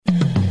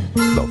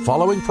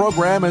following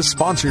program is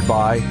sponsored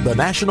by the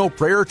National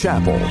Prayer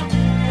Chapel.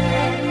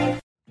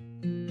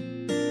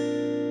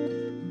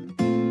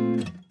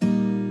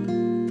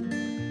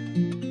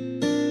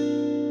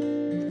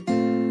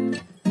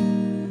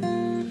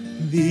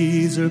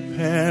 These are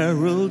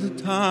periled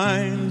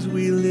times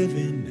we live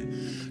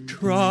in,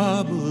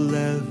 trouble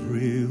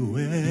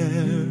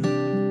everywhere.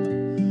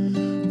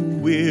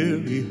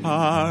 Weary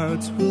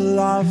hearts will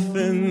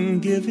often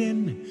give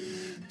in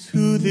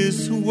to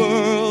this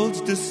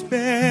world's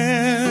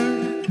despair.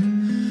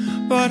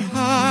 But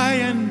high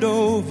and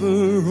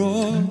over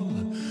all,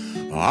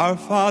 our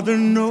Father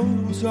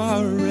knows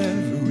our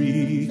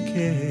every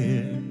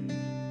care.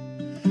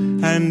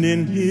 And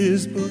in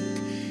His book,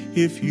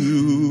 if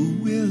you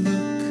will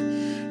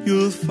look,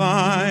 you'll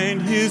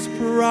find His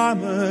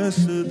promise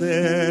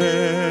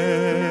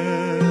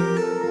there.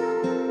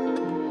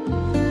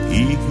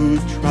 He who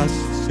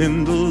trusts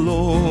in the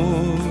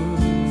Lord,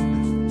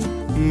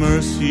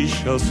 mercy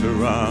shall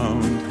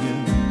surround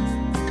him.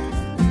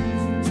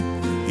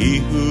 He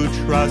who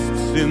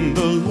trusts in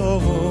the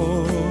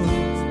Lord,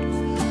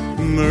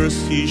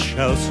 mercy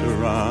shall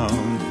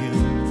surround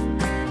him.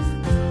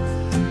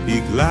 Be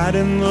glad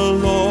in the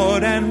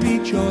Lord and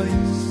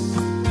rejoice.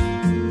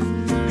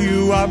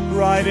 You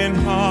upright in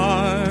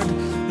heart,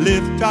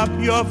 lift up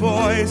your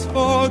voice,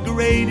 for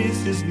great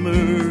is His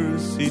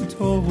mercy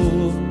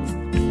toward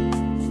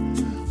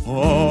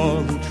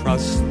all who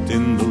trust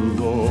in the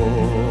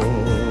Lord.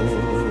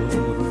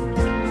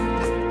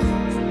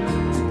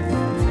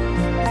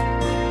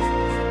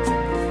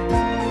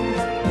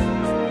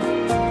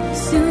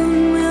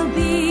 Soon will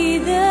be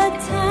the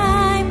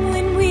time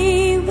when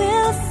we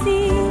will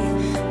see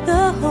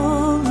the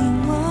Holy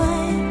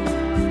One,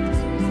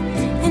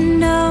 and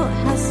know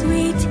how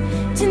sweet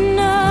to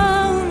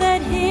know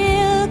that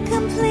He'll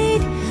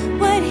complete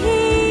what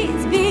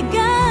He's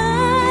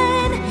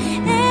begun.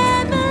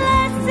 And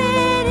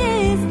blessed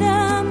is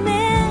the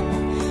man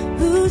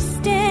who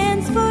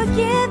stands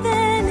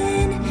forgiven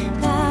in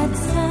God's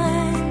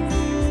Son,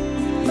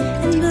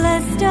 and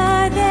blessed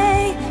are they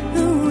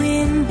who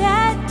in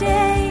that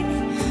day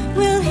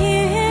will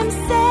hear Him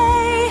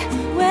say,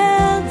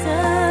 well done.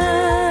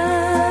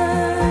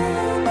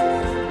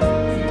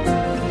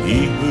 He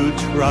who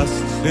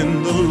trusts in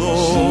the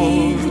Lord, She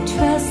who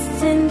trusts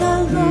in the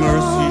Lord,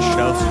 mercy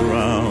shall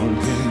surround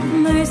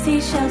him. mercy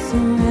shall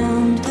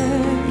surround her.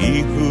 He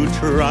who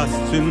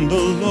trusts in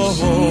the Lord,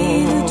 She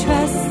who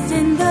trusts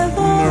in the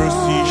Lord,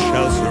 mercy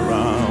shall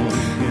surround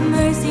him.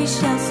 mercy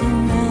shall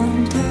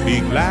surround her. Be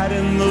glad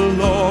in the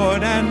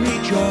Lord and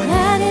rejoice.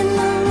 Glad in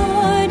the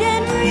Lord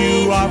and rejoice. You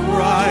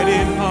upright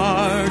in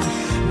heart,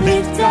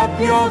 lift up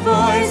your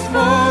voice,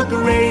 for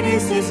great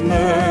is His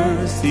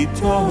mercy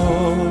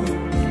toward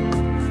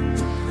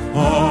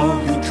all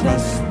who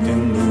trust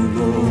in the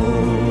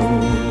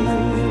Lord.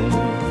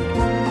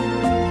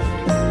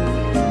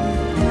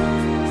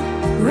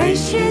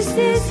 Gracious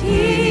is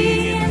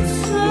He and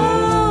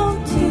slow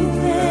to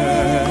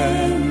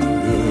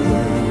anger.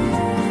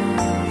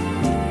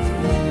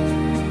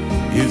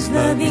 His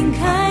loving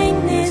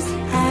kindness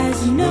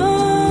has no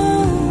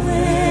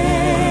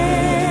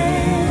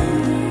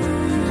end.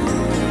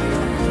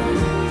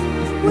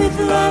 With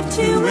love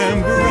to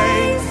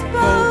embrace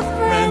both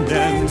friend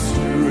and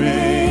stranger,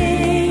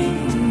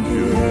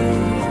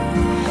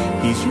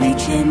 He's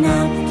reaching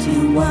out to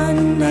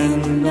one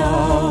and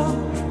all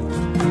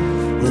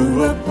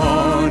who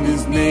upon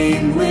His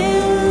name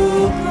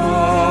will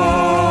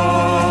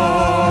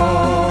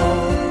call.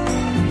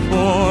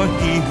 For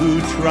he who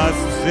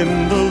trusts in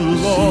the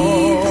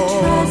Lord,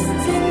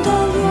 trusts in the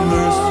Lord,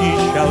 mercy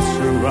shall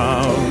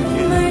surround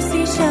him.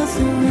 mercy shall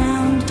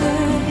surround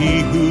her. He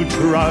who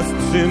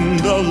trusts in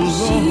the Lord,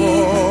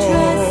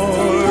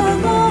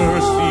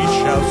 mercy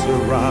shall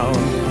surround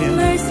him.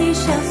 Mercy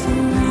shall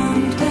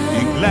surround her.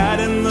 Be glad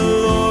in the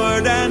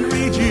Lord and Glad in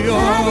the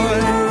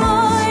rejoice.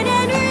 Lord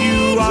and You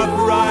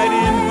upright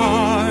in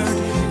heart,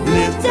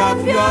 lift up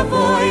your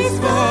voice,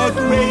 for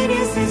great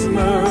is His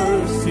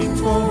mercy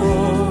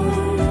toward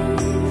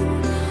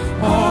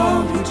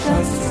all who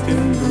trust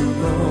in the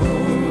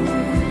Lord.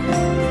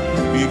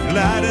 Be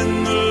glad in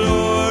the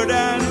Lord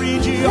and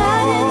rejoice.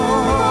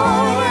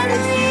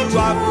 You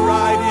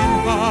upright in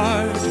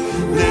heart,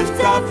 lift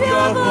up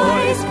your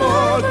voice,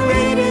 for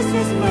great is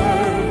His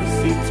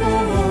mercy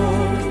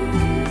toward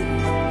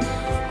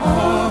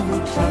all who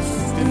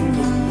trust in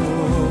the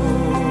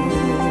Lord.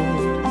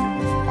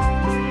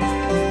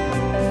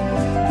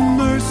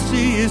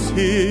 Mercy is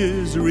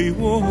His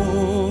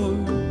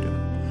reward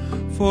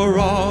for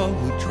all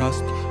who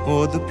trust,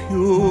 for the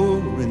pure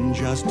and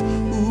just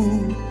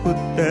who put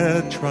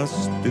their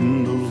trust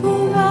in the For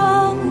Lord.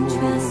 all who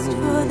trust,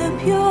 for the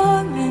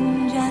pure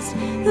and just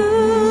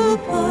who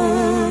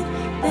put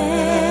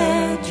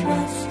their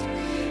trust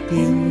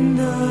in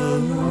the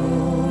Lord.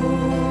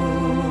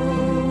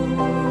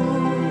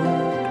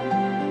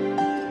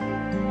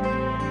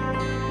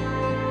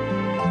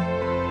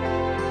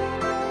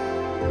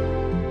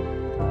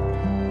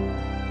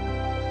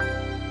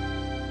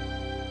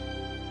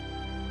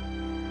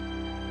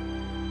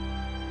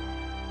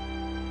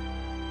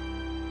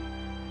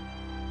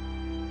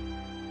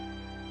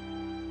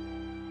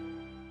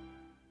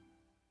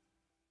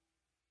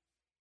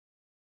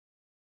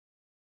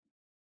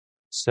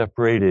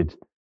 separated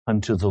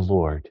unto the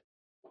Lord.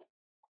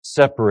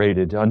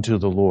 Separated unto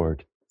the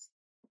Lord.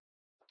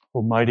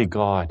 Almighty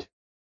God,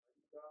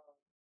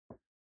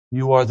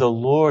 you are the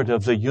Lord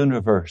of the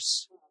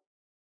universe.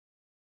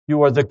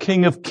 You are the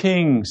King of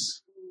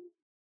kings,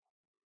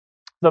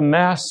 the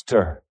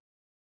Master.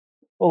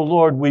 Oh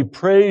Lord, we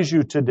praise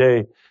you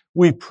today.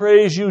 We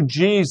praise you,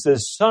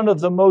 Jesus, Son of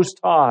the Most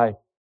High,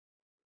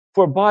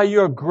 for by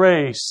your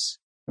grace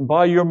and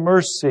by your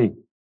mercy,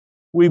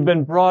 we've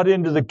been brought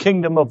into the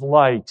kingdom of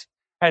light,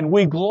 and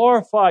we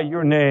glorify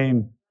your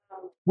name.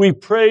 We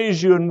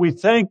praise you and we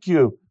thank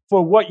you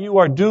for what you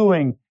are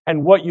doing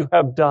and what you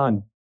have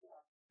done.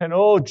 And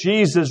oh,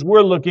 Jesus,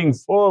 we're looking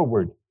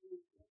forward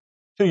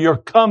to your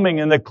coming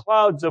in the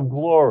clouds of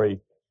glory.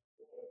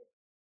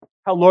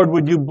 How, Lord,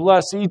 would you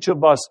bless each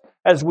of us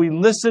as we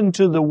listen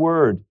to the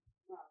word?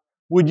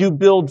 Would you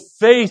build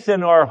faith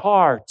in our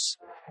hearts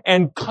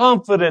and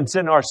confidence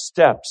in our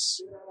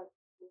steps?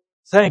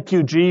 Thank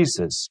you,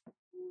 Jesus.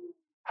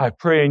 I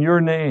pray in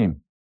your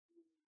name.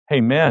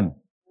 Amen.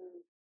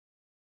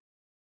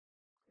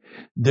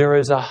 There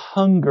is a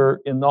hunger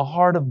in the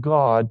heart of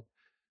God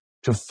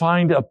to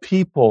find a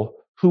people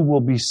who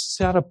will be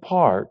set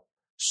apart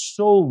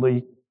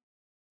solely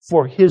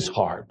for his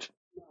heart.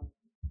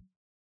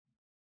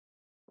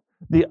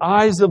 The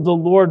eyes of the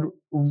Lord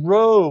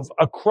rove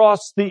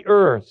across the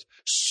earth,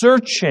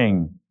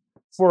 searching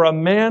for a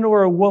man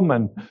or a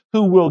woman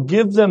who will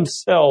give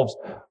themselves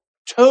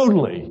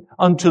totally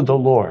unto the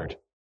Lord.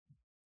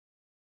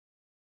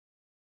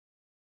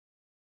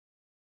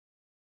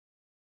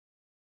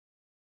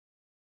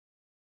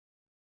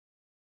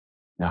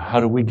 Now,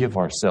 how do we give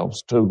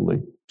ourselves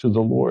totally to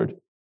the Lord?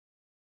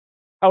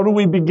 How do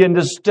we begin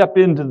to step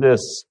into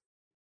this?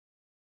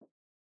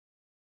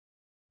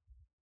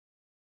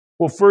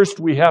 Well, first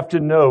we have to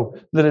know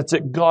that it's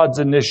at God's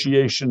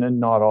initiation and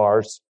not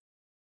ours.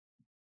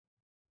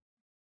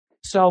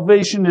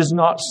 Salvation is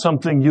not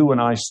something you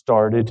and I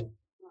started.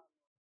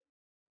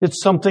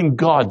 It's something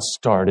God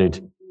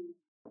started.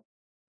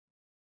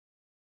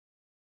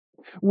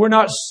 We're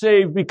not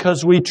saved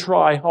because we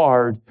try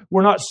hard.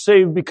 We're not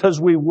saved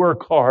because we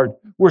work hard.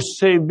 We're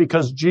saved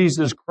because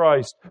Jesus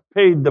Christ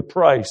paid the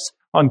price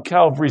on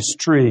Calvary's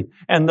tree,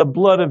 and the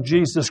blood of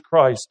Jesus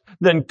Christ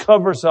then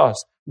covers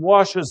us,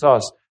 washes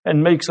us,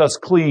 and makes us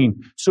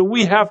clean. So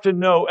we have to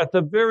know at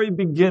the very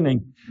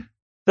beginning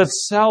that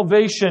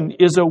salvation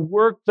is a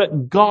work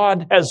that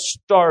God has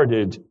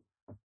started,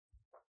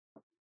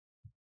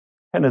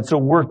 and it's a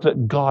work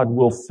that God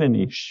will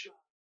finish.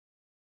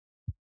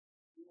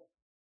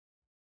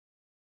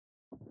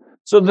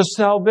 So the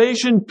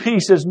salvation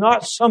piece is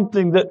not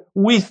something that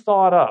we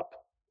thought up.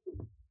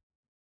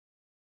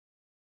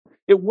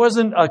 It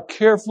wasn't a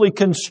carefully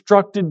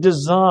constructed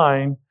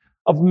design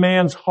of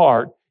man's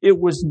heart. It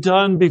was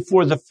done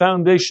before the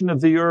foundation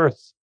of the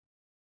earth.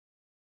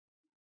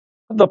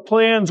 The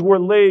plans were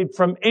laid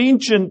from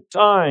ancient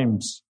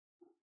times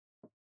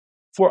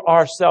for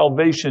our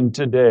salvation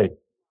today.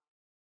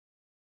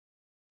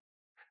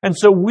 And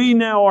so we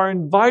now are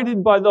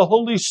invited by the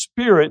Holy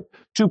Spirit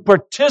to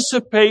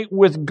participate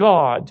with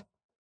God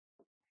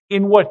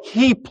in what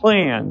He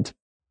planned.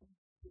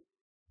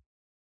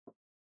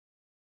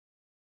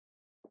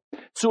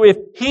 So if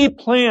He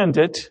planned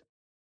it,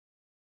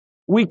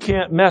 we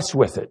can't mess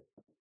with it.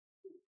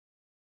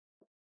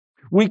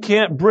 We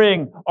can't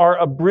bring our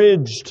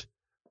abridged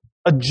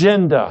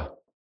agenda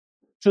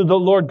to the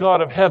Lord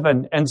God of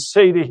heaven and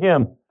say to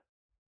Him,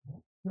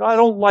 I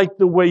don't like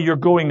the way you're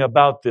going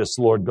about this,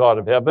 Lord God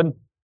of heaven.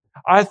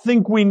 I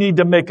think we need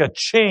to make a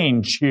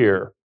change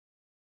here.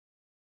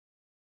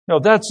 No,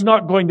 that's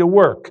not going to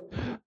work.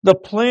 The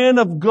plan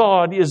of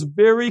God is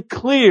very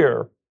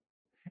clear,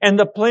 and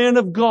the plan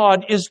of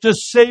God is to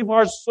save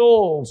our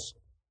souls.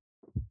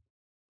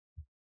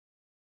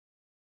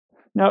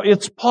 Now,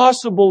 it's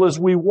possible as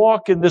we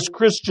walk in this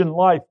Christian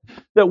life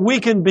that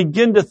we can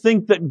begin to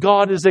think that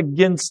God is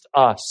against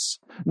us.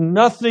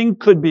 Nothing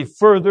could be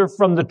further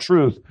from the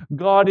truth.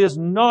 God is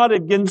not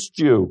against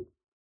you.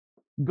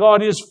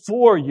 God is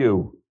for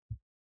you.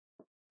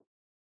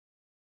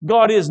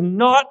 God is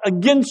not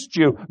against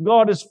you.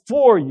 God is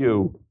for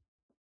you.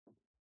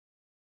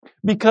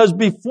 Because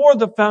before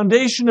the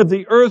foundation of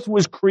the earth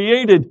was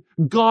created,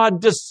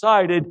 God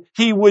decided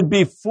He would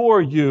be for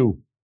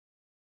you.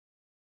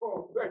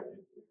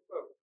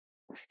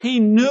 He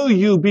knew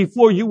you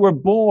before you were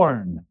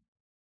born.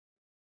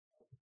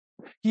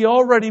 He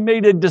already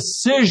made a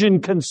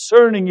decision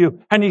concerning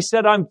you, and He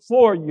said, I'm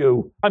for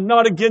you. I'm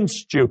not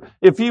against you.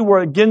 If He were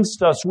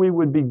against us, we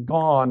would be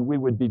gone. We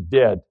would be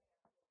dead.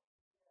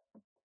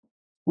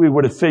 We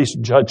would have faced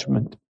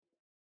judgment.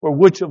 For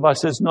which of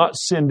us has not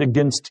sinned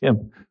against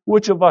Him?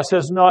 Which of us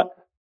has not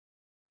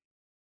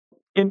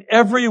in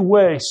every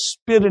way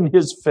spit in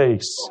His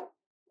face?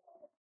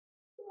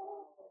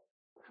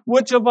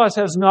 Which of us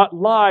has not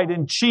lied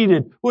and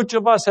cheated? Which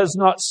of us has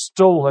not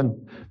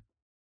stolen?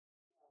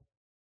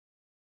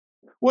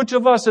 Which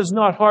of us has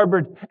not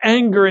harbored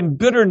anger and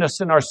bitterness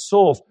in our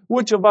souls?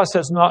 Which of us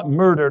has not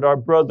murdered our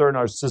brother and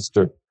our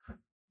sister?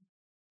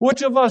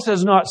 Which of us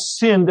has not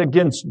sinned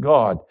against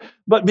God?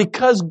 But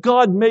because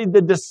God made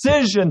the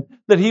decision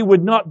that He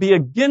would not be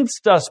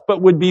against us,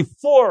 but would be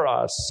for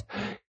us,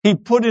 He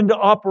put into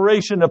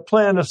operation a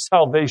plan of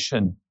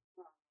salvation.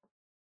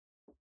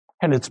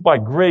 And it's by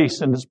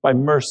grace and it's by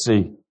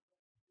mercy.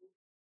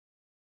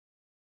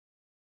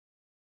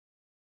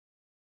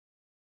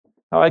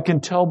 Now, I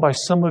can tell by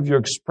some of your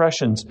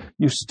expressions,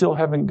 you still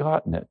haven't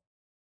gotten it.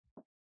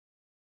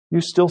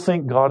 You still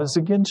think God is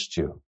against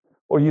you,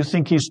 or you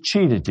think He's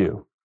cheated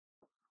you,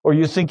 or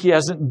you think He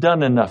hasn't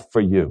done enough for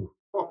you.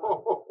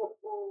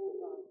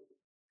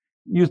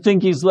 You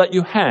think He's let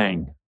you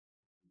hang.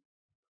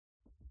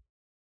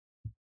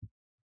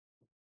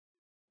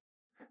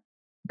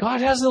 God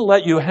hasn't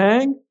let you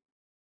hang.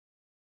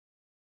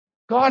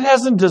 God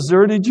hasn't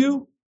deserted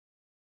you.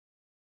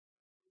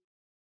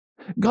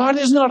 God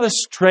is not a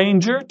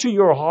stranger to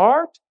your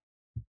heart.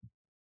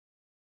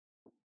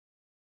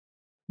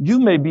 You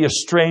may be a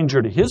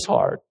stranger to His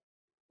heart,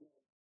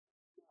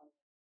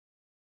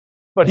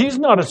 but He's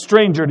not a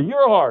stranger to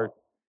your heart.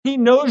 He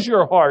knows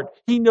your heart.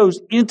 He knows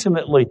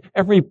intimately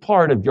every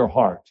part of your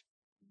heart.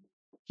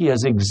 He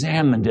has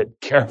examined it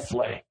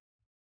carefully.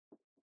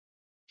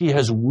 He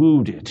has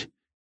wooed it.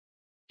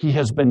 He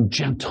has been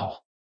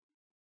gentle.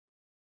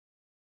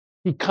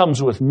 He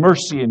comes with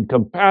mercy and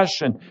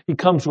compassion. He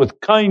comes with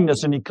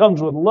kindness and He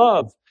comes with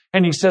love.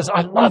 And He says,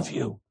 I love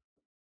you.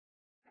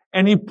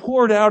 And He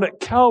poured out at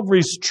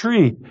Calvary's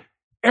tree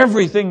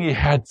everything He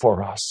had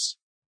for us.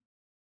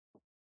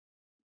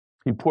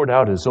 He poured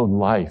out His own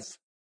life.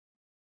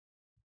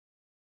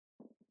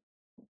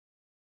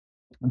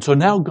 And so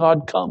now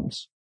God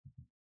comes.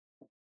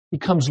 He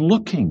comes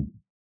looking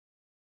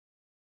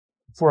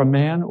for a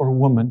man or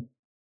woman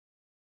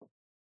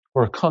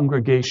or a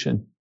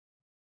congregation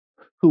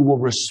who will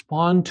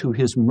respond to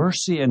His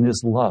mercy and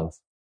His love.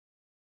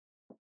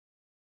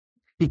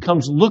 He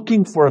comes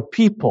looking for a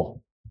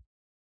people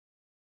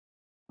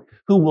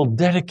who will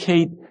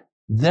dedicate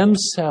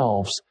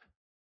themselves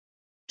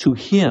to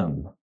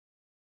Him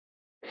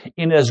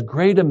in as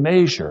great a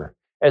measure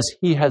as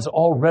He has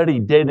already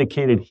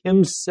dedicated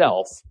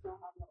Himself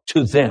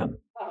to them.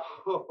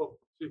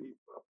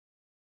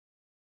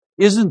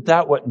 Isn't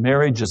that what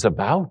marriage is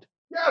about?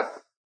 Yes.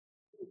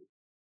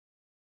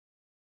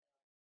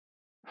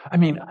 I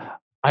mean,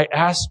 I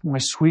asked my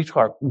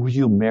sweetheart, will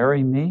you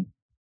marry me?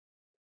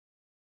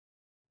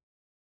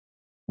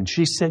 And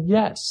she said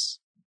yes.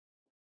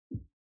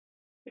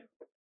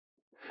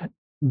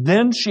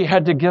 Then she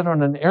had to get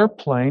on an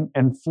airplane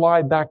and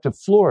fly back to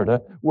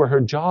Florida, where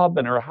her job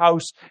and her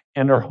house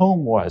and her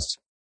home was.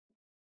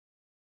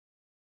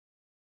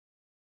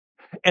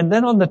 And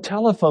then on the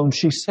telephone,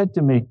 she said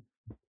to me,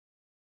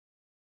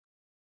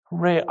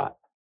 Ray,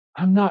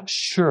 I'm not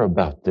sure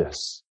about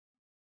this.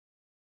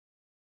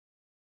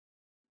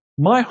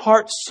 My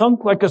heart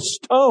sunk like a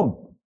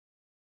stone.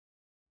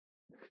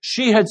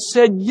 She had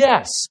said,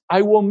 yes,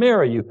 I will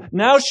marry you.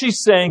 Now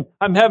she's saying,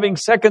 I'm having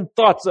second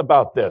thoughts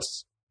about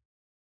this.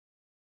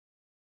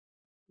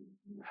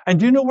 And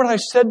do you know what I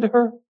said to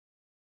her?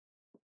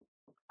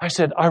 I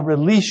said, I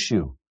release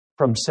you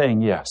from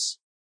saying yes.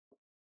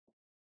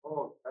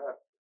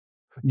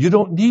 You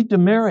don't need to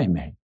marry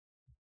me.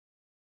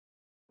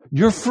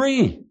 You're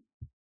free.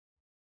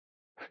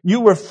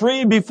 You were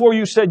free before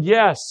you said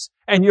yes,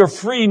 and you're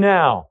free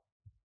now.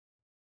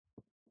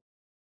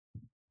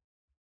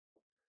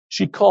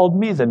 She called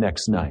me the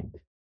next night.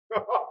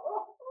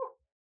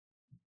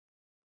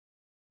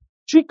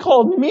 She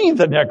called me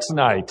the next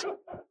night.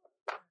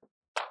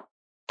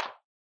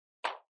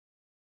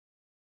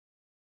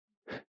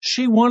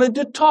 She wanted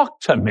to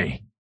talk to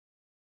me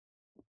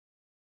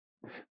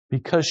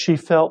because she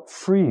felt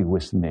free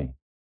with me.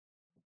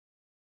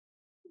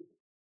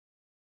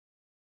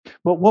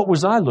 But what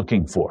was I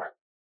looking for?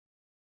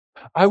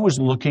 I was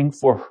looking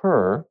for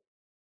her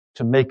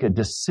to make a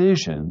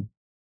decision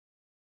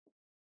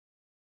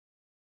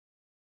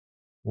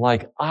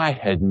like I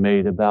had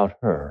made about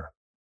her.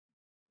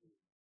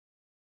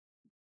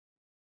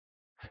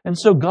 And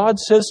so God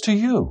says to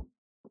you,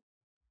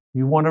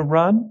 you want to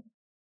run?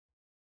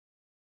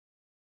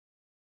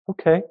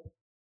 Okay.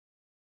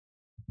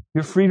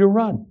 You're free to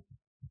run.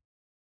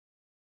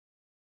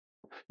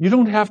 You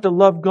don't have to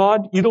love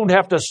God. You don't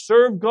have to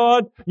serve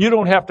God. You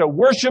don't have to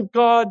worship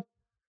God.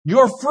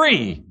 You're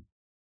free.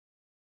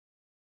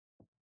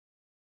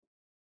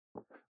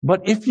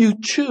 But if you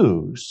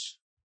choose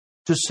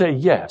to say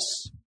yes,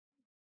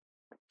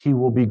 He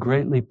will be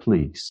greatly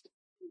pleased.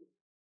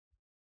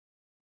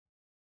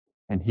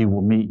 And He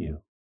will meet you.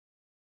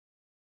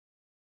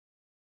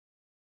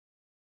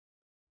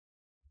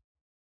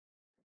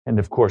 And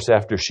of course,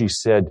 after she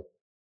said,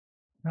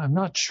 I'm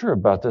not sure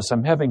about this,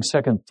 I'm having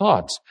second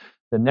thoughts,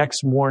 the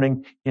next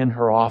morning in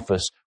her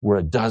office were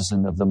a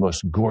dozen of the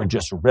most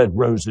gorgeous red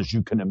roses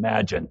you can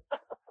imagine.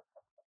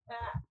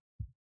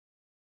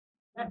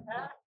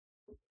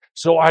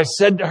 So I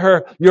said to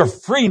her, you're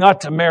free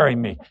not to marry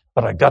me,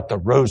 but I got the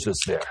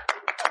roses there.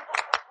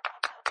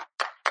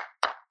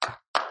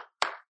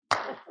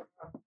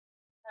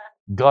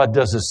 God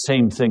does the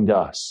same thing to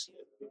us.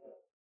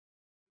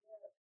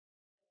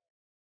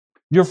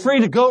 You're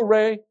free to go,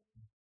 Ray.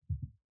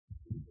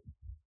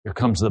 Here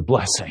comes the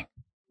blessing.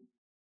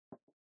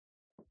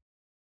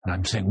 And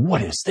I'm saying,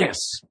 what is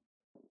this?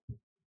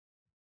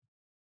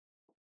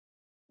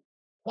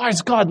 Why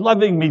is God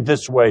loving me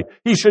this way?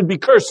 He should be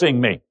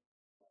cursing me.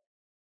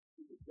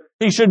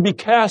 He should be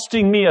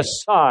casting me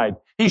aside.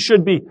 He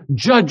should be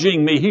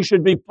judging me. He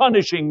should be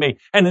punishing me.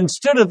 And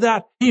instead of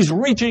that, He's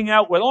reaching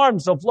out with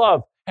arms of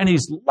love and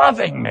He's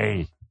loving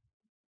me.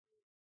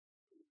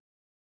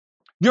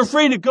 You're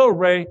free to go,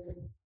 Ray.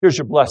 Here's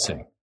your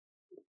blessing.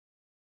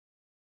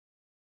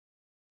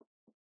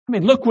 I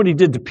mean, look what He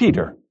did to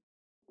Peter.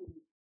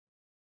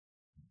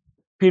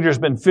 Peter's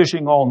been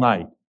fishing all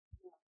night.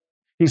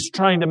 He's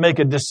trying to make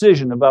a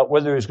decision about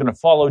whether he's going to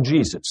follow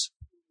Jesus.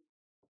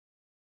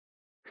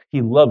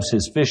 He loves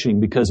his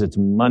fishing because it's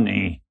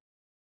money.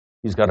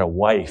 He's got a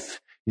wife.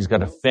 He's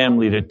got a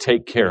family to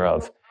take care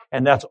of.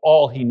 And that's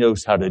all he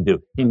knows how to do.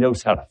 He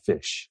knows how to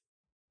fish.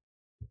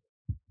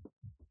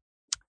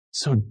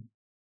 So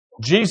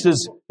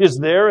Jesus is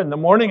there in the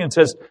morning and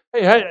says,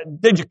 hey,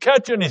 did you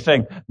catch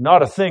anything?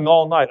 Not a thing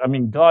all night. I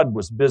mean, God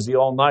was busy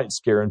all night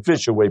scaring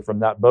fish away from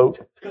that boat.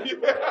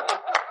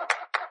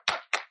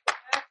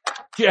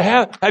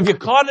 Have you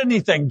caught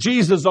anything?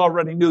 Jesus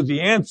already knew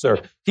the answer.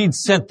 He'd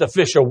sent the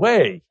fish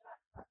away.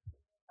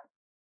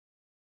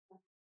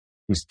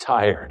 He's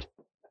tired.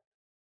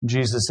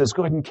 Jesus says,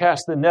 go ahead and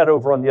cast the net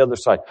over on the other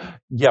side.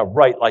 Yeah,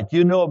 right. Like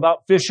you know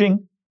about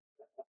fishing?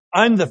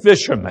 I'm the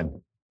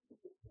fisherman.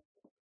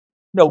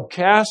 No,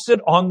 cast it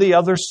on the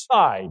other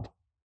side.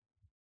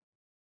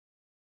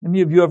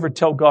 Any of you ever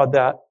tell God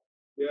that?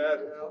 Yeah.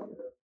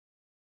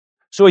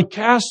 So He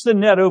cast the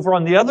net over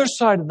on the other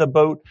side of the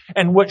boat,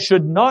 and what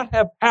should not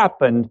have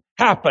happened,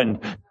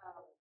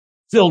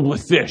 filled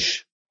with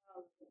fish.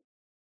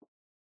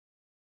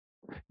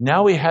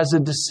 Now He has a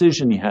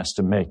decision He has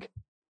to make.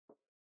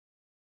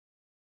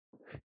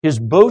 His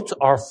boats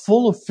are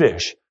full of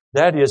fish.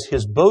 That is,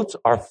 His boats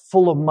are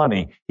full of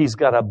money. He's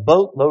got a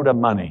boatload of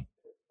money.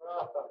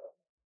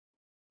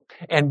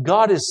 And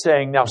God is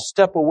saying, now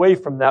step away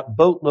from that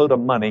boatload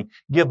of money,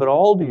 give it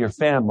all to your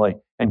family,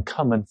 and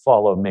come and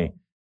follow me.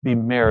 Be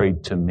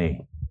married to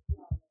me.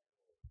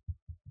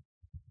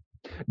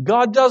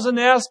 God doesn't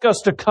ask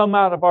us to come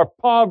out of our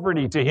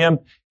poverty to Him.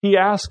 He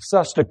asks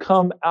us to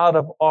come out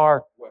of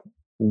our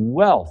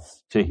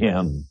wealth to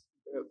Him.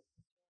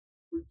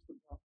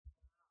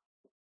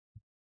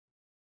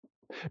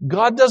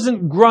 God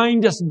doesn't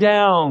grind us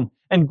down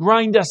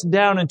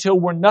until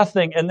we're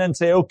nothing and then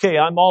say, okay,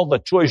 I'm all the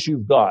choice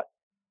you've got.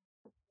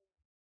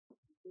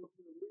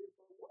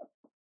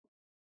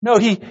 No,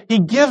 He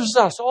gives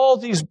us all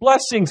these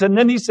blessings and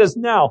then He says,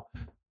 now,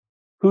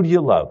 who do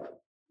you love?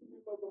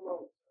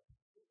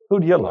 Who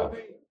do you love?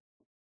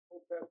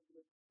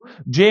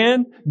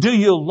 Jan, do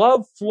you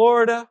love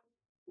Florida?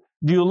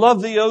 Do you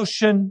love the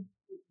ocean?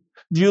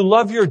 Do you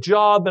love your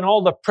job and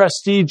all the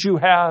prestige you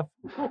have?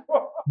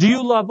 Do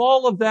you love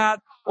all of that?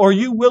 Or are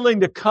you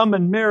willing to come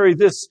and marry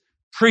this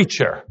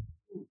preacher?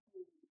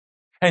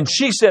 And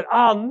she said,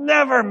 I'll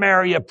never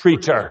marry a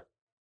preacher.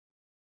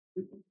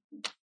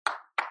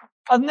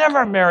 I'll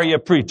never marry a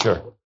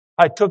preacher.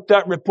 I took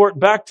that report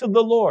back to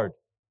the Lord.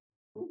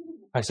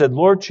 I said,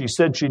 Lord, she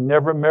said she'd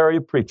never marry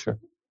a preacher.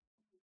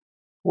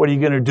 What are you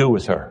going to do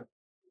with her?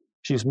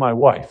 She's my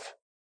wife.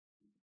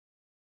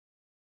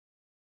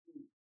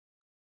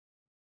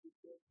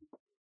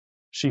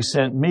 She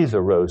sent me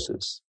the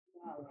roses.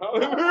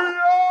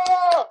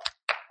 Hallelujah!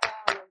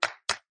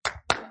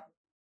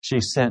 She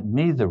sent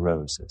me the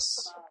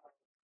roses.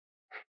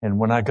 And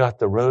when I got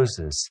the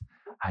roses,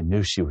 I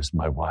knew she was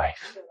my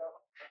wife.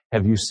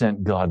 Have you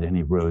sent God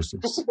any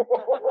roses?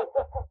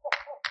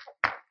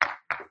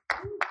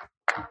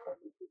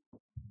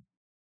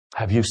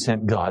 Have you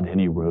sent God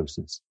any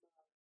roses?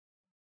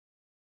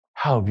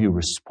 How have you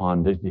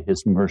responded to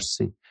His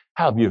mercy?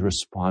 How have you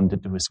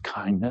responded to His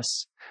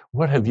kindness?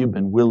 What have you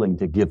been willing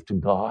to give to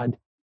God?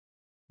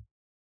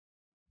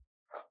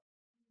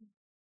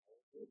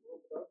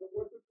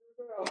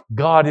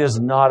 God is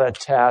not a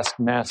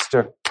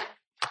taskmaster.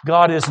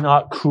 God is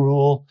not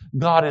cruel.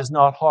 God is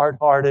not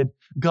hard-hearted.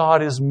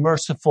 God is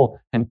merciful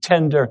and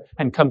tender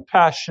and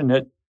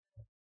compassionate.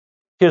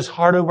 His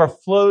heart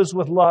overflows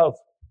with love.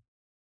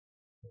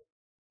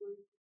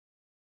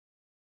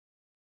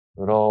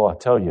 But I'll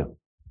tell you,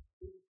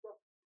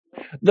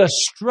 the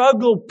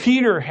struggle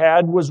Peter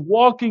had was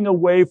walking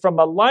away from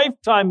a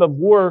lifetime of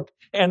work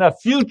and a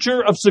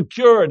future of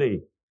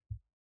security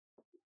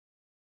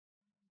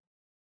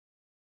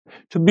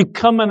to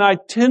become an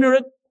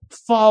itinerant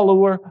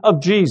follower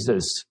of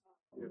Jesus.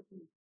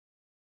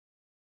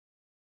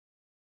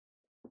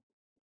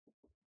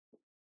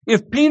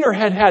 If Peter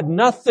had had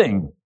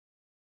nothing,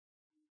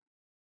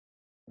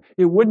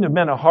 it wouldn't have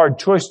been a hard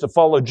choice to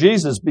follow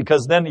Jesus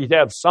because then he'd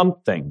have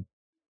something.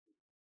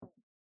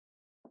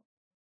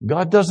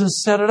 God doesn't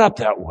set it up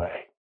that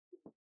way.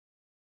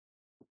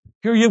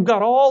 Here you've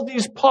got all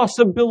these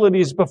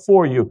possibilities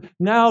before you.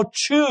 Now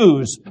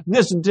choose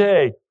this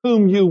day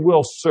whom you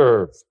will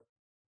serve.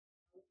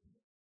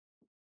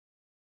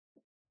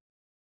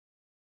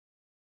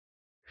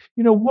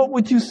 What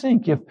would you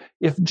think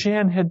if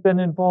Jan had been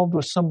involved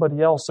with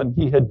somebody else and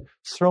he had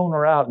thrown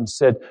her out and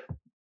said,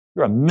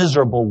 "You're a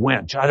miserable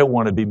wench. I don't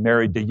want to be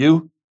married to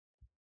you."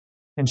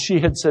 And she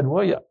had said,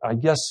 "Well, yeah, I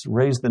guess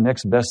Ray's the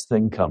next best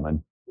thing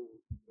coming."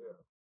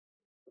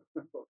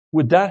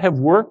 Would that have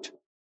worked?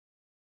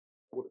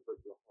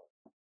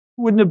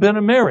 Wouldn't have been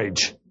a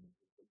marriage.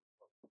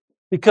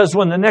 Because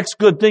when the next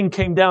good thing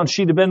came down,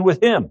 she'd have been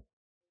with him.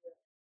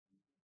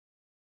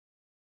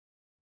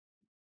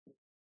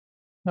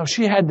 No,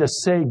 she had to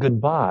say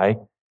goodbye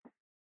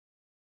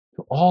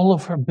to all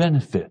of her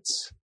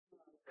benefits.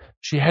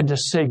 She had to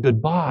say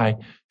goodbye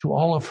to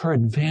all of her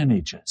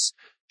advantages.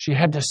 She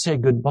had to say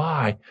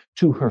goodbye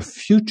to her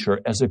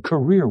future as a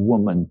career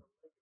woman.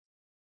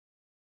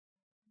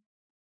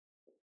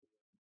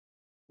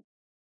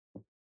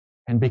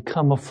 And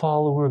become a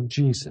follower of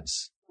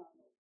Jesus.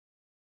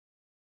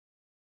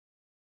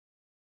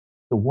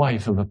 The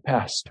wife of a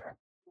pastor.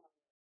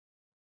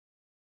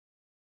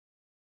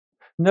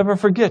 Never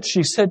forget,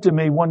 she said to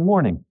me one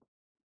morning,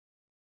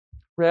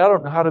 "Ray, I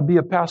don't know how to be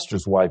a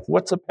pastor's wife.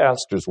 What's a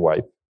pastor's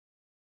wife?"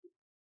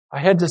 I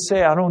had to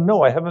say, "I don't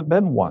know. I haven't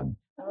been one."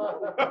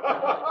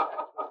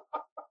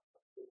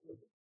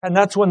 And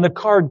that's when the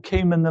card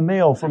came in the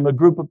mail from a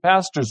group of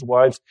pastors'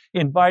 wives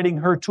inviting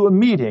her to a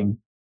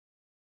meeting.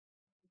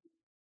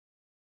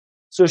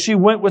 So she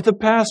went with the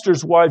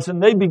pastor's wives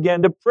and they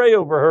began to pray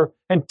over her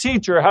and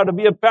teach her how to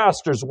be a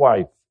pastor's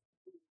wife.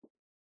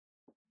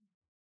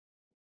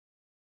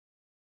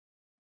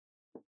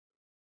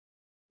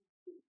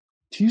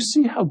 Do you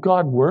see how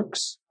God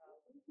works?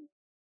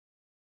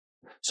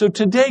 So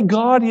today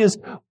God is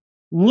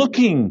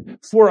looking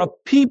for a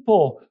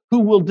people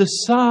who will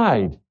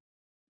decide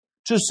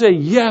to say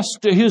yes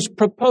to His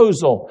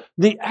proposal.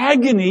 The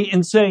agony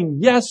in saying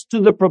yes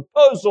to the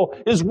proposal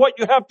is what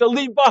you have to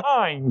leave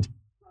behind.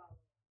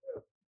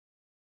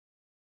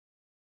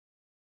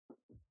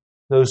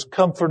 Those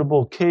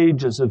comfortable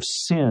cages of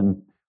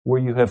sin where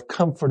you have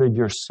comforted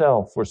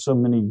yourself for so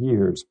many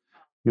years,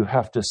 you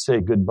have to say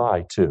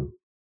goodbye to.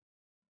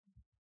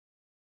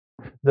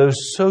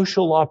 Those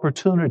social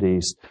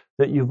opportunities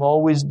that you've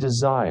always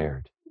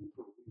desired,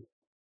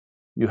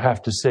 you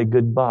have to say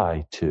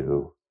goodbye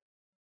to.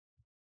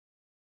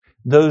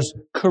 Those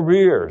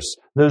careers,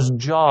 those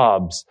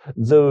jobs,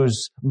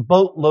 those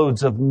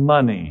boatloads of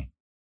money,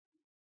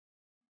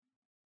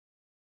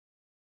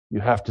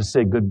 you have to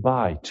say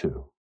goodbye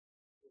to.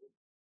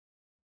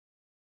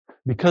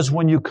 Because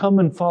when you come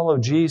and follow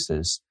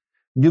Jesus,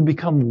 you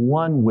become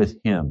one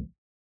with Him.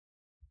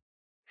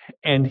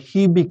 And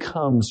He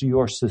becomes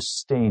your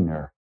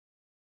sustainer.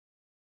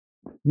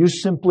 You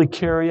simply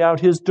carry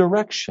out His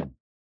direction.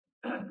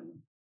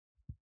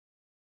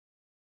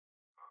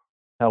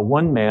 Now,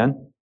 one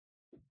man,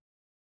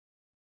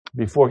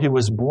 before he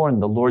was born,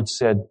 the Lord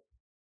said,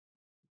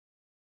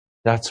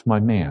 "That's my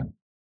man.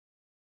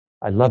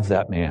 I love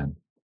that man."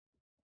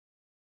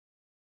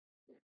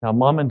 Now,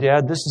 Mom and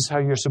Dad, this is how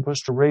you're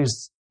supposed to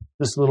raise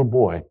this little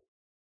boy.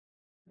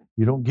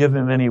 You don't give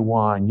him any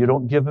wine. You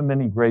don't give him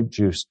any grape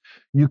juice.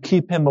 You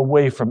keep him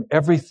away from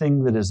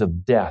everything that is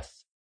of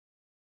death.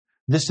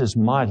 This is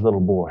my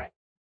little boy.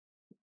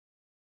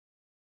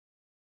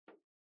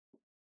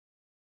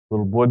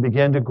 Little boy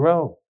began to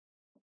grow.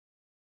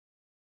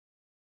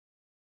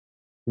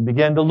 He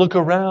began to look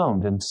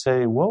around and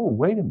say, "Whoa,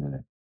 wait a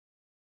minute.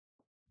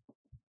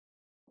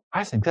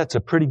 I think that's a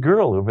pretty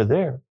girl over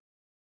there.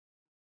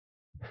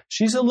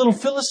 She's a little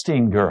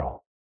Philistine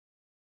girl.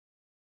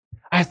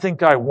 I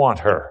think I want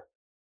her.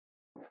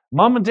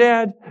 Mom and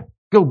Dad,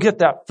 go get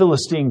that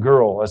Philistine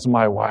girl as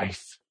my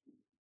wife."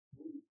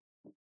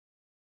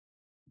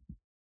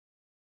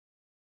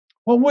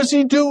 What was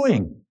he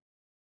doing?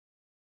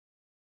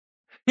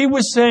 He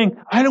was saying,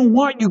 "I don't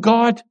want you,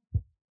 God.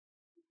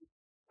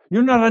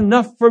 You're not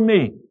enough for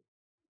me.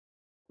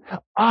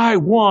 I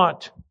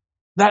want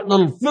that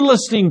little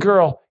Philistine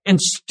girl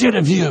instead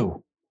of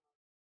you."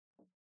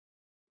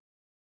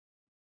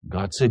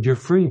 God said, "You're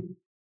free.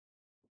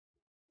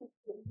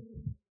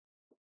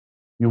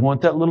 You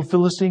want that little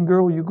Philistine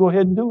girl? You go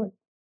ahead and do it."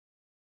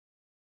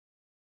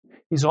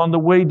 He's on the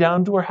way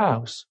down to her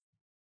house.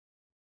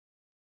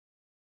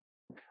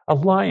 A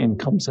lion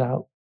comes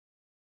out.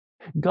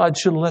 God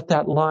should have let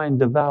that lion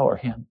devour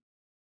him.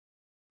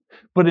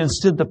 But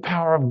instead, the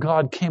power of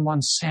God came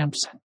on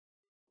Samson.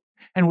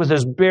 And with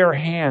his bare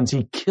hands,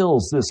 he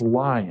kills this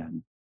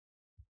lion,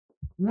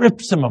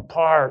 rips him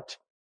apart.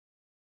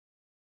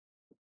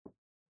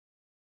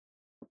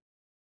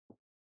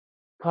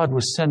 God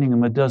was sending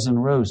him a dozen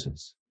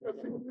roses.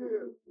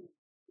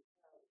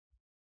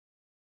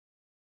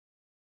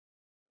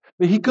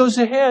 But he goes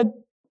ahead.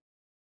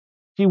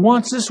 He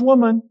wants this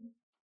woman.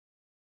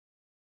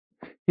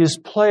 His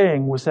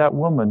playing with that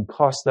woman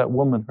cost that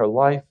woman her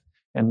life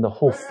and the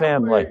whole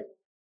family.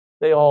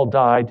 They all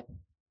died.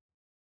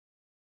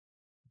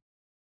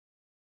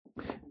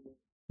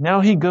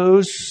 Now he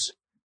goes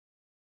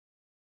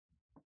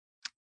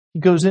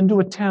into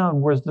a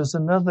town where there's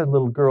another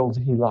little girl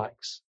that he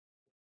likes.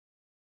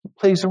 He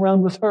plays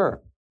around with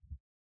her.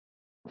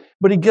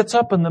 But he gets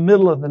up in the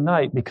middle of the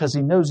night because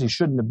he knows he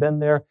shouldn't have been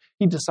there.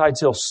 He decides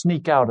he'll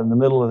sneak out in the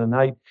middle of the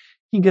night.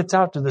 He gets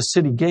out to the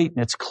city gate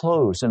and it's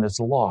closed and it's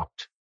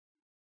locked.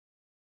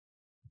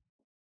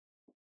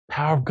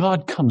 Power of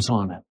God comes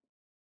on him.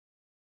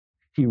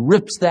 He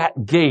rips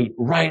that gate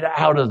right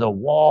out of the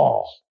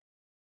wall.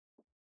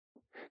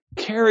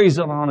 Carries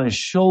it on his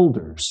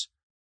shoulders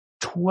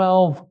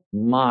 12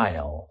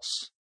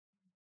 miles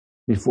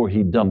before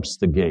he dumps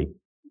the gate.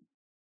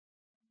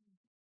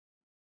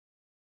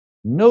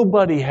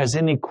 Nobody has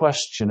any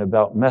question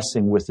about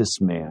messing with this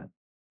man.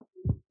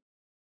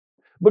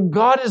 But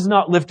God is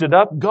not lifted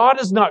up. God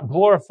is not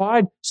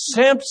glorified.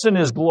 Samson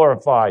is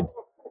glorified.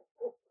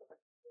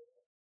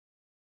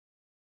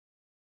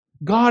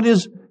 God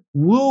is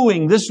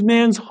wooing this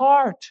man's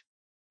heart.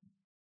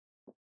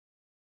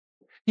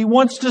 He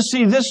wants to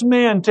see this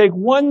man take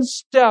one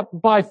step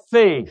by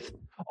faith.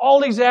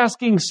 All he's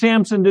asking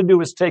Samson to do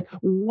is take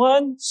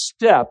one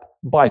step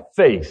by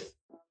faith.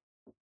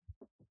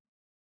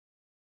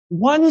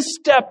 One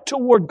step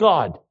toward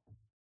God.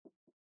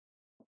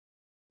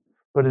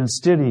 But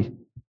instead he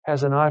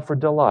has an eye for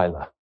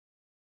Delilah.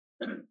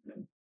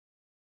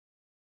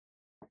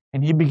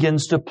 And he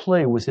begins to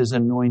play with his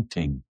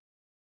anointing.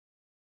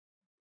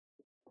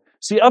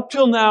 See, up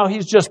till now,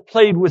 he's just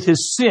played with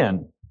his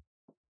sin.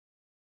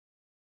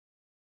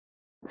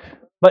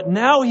 But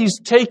now he's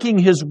taking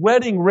his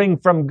wedding ring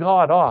from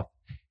God off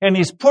and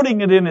he's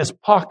putting it in his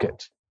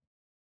pocket.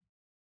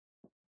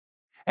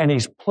 And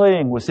he's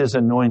playing with his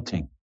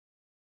anointing.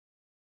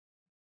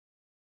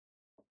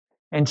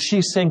 And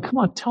she's saying, come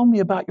on, tell me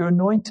about your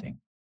anointing.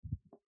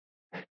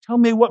 Tell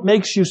me what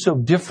makes you so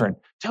different.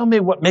 Tell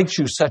me what makes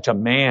you such a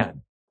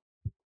man.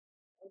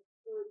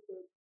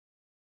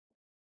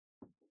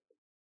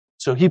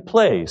 So he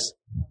plays.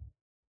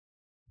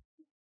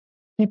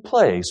 He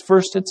plays.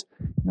 First it's,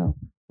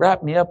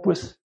 wrap me up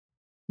with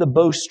the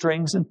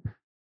bowstrings and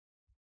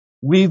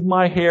weave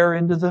my hair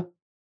into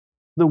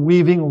the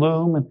weaving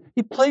loom. And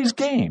he plays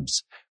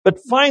games. But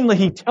finally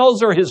he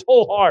tells her his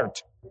whole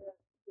heart.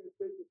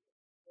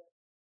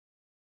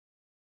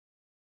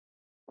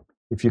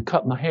 If you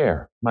cut my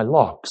hair, my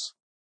locks,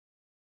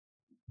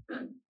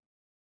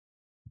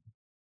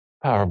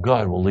 power of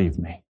God will leave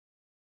me.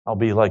 I'll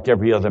be like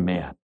every other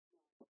man.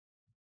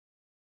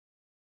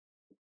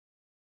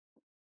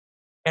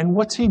 And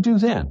what's he do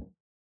then?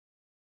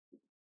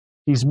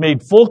 He's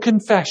made full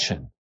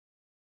confession.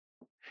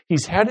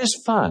 He's had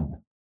his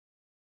fun.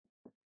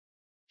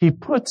 He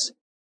puts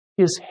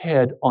his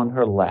head on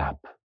her lap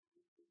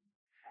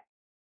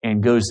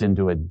and goes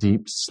into a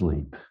deep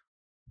sleep.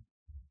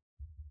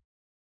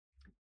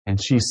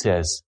 And she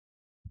says,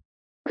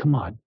 come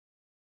on,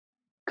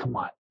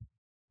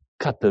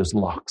 cut those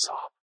locks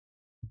off.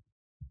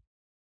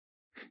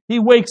 He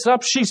wakes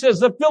up, she says,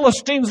 the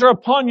Philistines are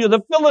upon you,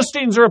 the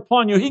Philistines are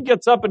upon you. He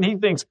gets up and he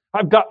thinks,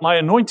 I've got my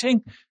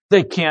anointing,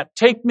 they can't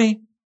take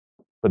me.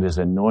 But his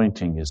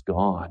anointing is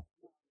gone.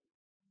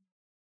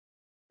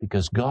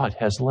 Because God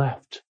has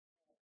left.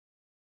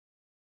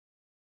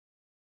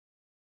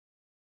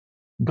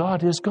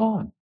 God is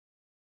gone.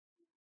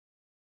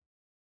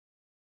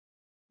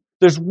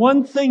 There's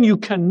one thing you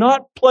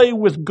cannot play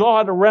with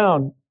God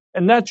around,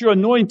 and that's your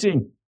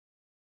anointing.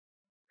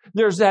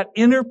 There's that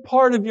inner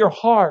part of your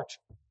heart.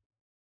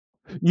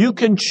 You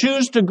can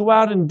choose to go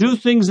out and do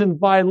things in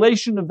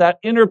violation of that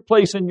inner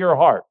place in your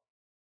heart.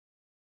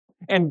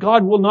 And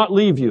God will not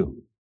leave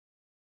you.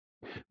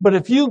 But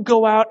if you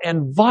go out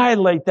and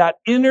violate that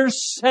inner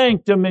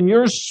sanctum in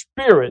your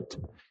spirit,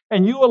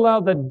 and you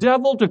allow the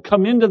devil to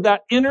come into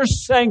that inner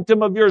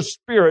sanctum of your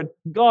spirit,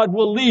 God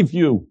will leave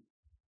you.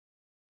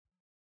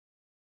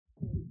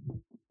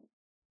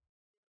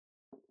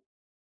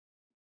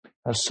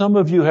 As some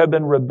of you have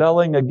been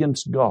rebelling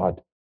against God,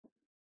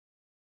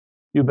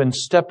 you've been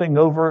stepping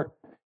over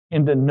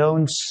into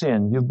known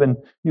sin. You've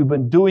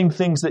been doing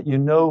things that you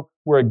know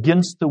were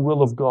against the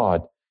will of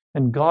God.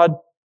 And God,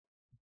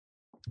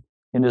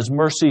 in His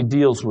mercy,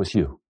 deals with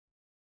you.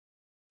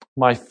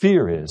 My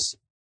fear is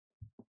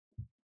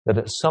that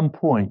at some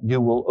point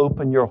you will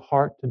open your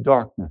heart to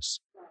darkness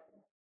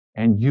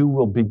and you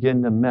will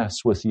begin to mess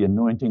with the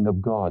anointing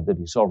of God that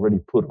He's already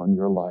put on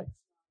your life.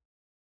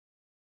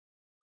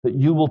 That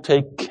you will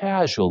take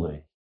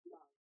casually.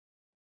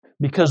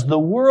 Because the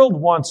world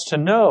wants to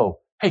know,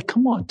 hey,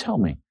 come on, tell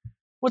me,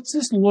 what's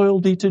this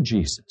loyalty to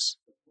Jesus?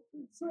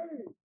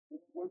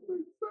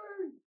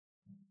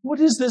 What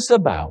is this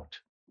about?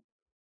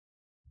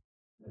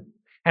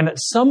 And at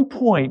some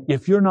point,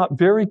 if you're not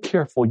very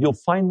careful, you'll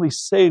finally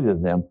say to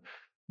them,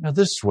 now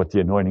this is what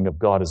the anointing of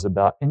God is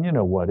about. And you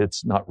know what?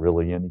 It's not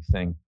really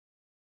anything.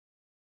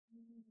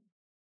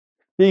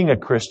 Being a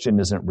Christian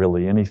isn't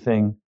really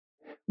anything.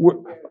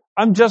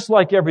 I'm just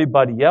like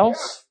everybody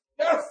else.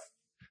 Yes.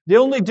 The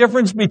only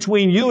difference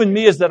between you and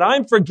me is that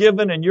I'm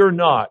forgiven and you're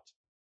not.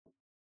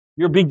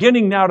 You're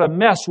beginning now to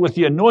mess with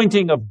the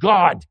anointing of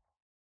God.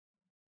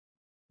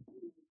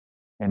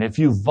 And if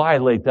you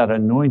violate that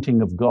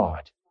anointing of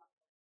God,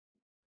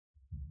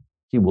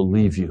 He will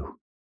leave you.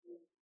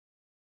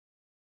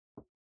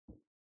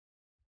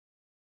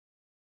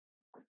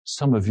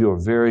 Some of you are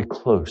very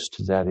close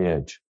to that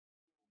edge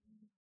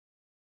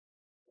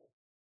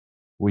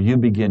where you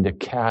begin to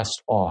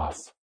cast off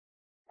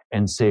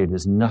and say it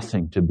is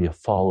nothing to be a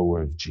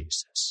follower of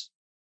Jesus.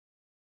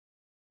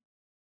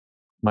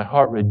 My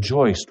heart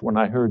rejoiced when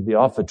I heard the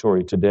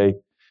offertory today.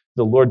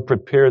 The Lord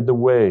prepared the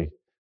way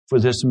for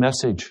this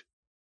message.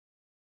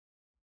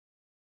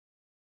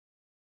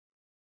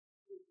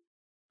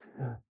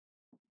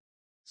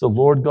 The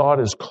Lord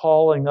God is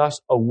calling us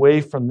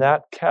away from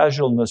that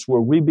casualness where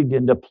we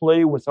begin to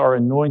play with our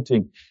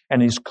anointing.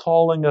 And He's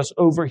calling us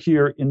over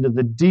here into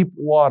the deep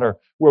water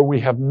where we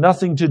have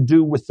nothing to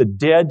do with the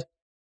dead.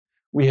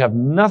 We have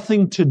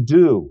nothing to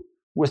do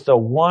with the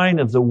wine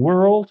of the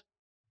world.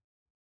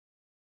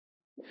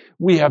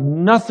 We have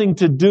nothing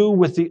to do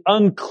with the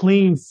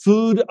unclean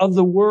food of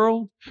the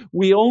world.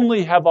 We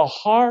only have a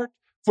heart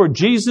for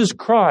Jesus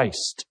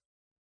Christ,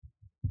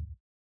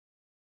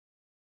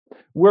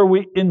 where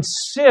we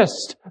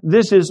insist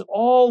this is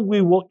all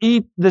we will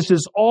eat, this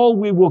is all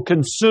we will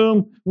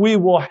consume. We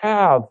will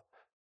have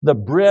the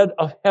bread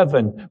of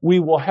heaven. We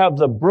will have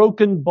the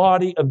broken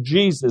body of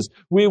Jesus.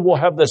 We will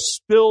have the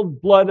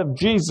spilled blood of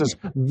Jesus.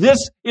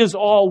 This is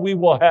all we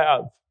will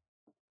have.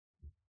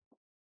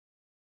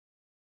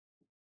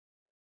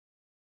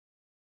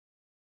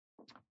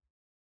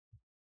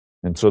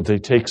 And so they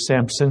take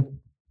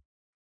Samson,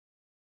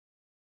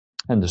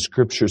 and the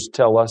scriptures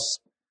tell us,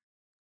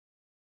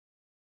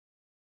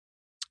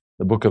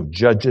 the book of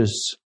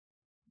Judges,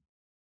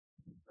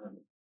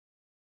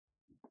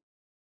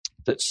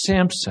 that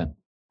Samson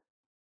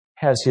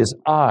has his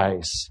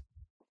eyes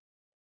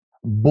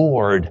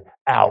bored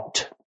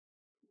out.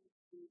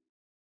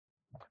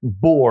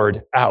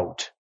 Bored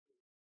out.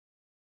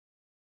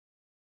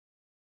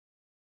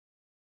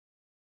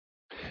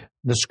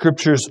 The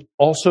scriptures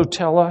also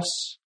tell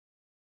us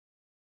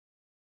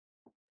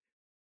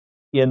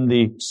in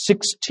the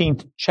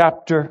 16th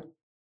chapter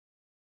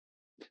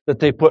that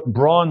they put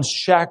bronze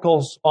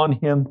shackles on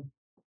him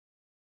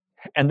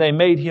and they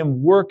made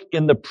him work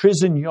in the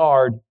prison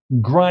yard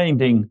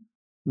grinding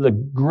the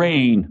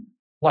grain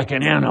like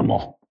an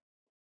animal.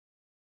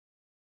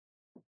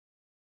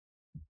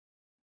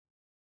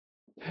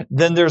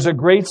 Then there's a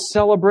great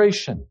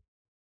celebration.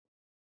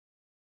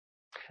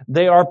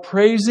 They are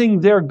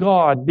praising their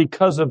God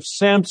because of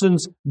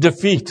Samson's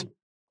defeat.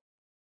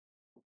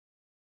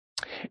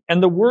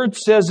 And the word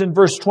says in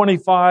verse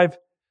 25,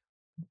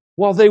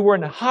 while they were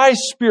in high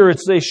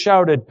spirits, they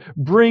shouted,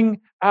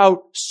 "Bring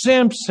out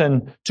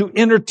Samson to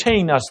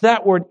entertain us."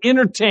 That word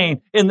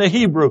entertain in the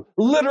Hebrew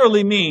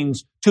literally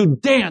means to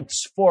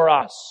dance for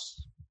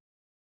us.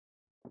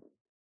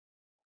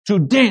 To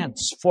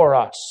dance for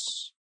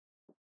us.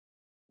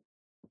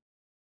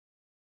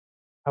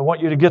 I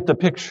want you to get the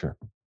picture.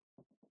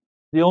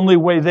 The only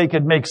way they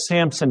could make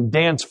Samson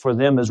dance for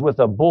them is with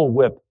a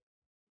bullwhip,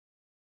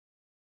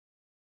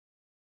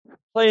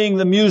 playing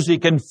the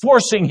music and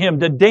forcing him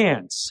to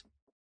dance,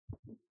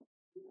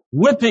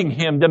 whipping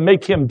him to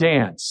make him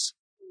dance.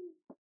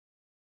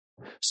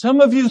 Some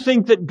of you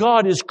think that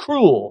God is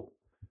cruel.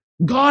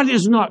 God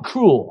is not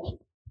cruel.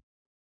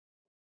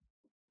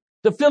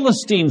 The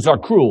Philistines are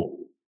cruel.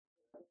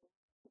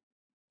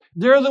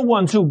 They're the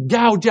ones who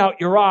gouge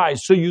out your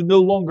eyes so you no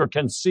longer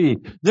can see.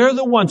 They're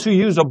the ones who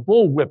use a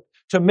bullwhip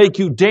to make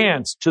you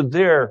dance to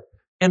their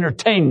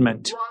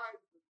entertainment,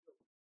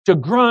 to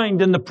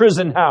grind in the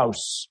prison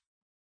house.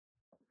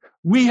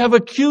 We have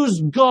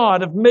accused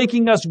God of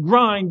making us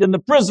grind in the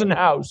prison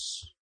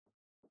house.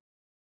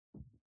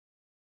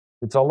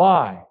 It's a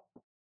lie.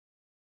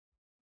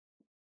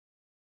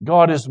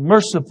 God is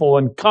merciful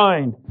and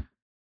kind,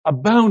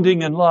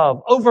 abounding in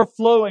love,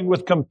 overflowing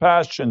with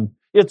compassion.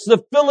 It's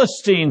the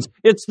Philistines,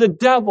 it's the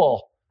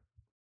devil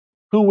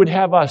who would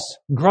have us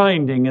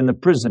grinding in the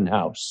prison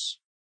house.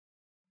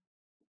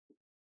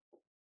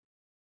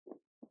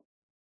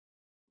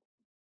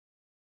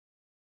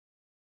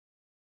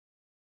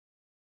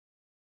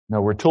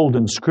 Now we're told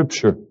in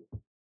Scripture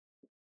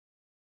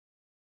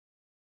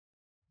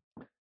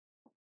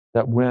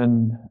that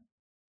when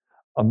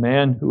a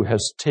man who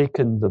has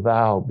taken the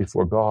vow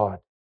before God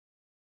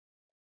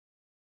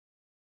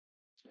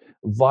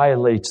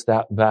violates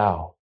that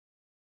vow,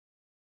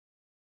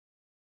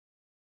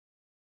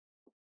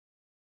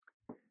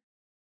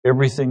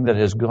 everything that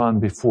has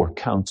gone before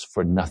counts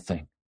for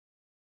nothing.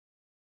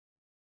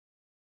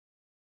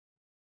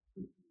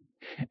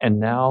 And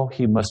now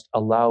he must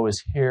allow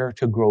his hair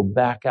to grow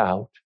back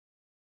out.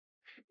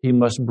 He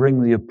must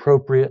bring the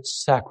appropriate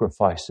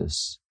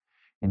sacrifices,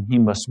 and he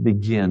must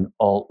begin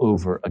all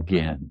over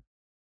again.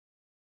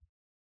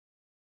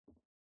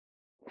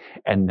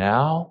 And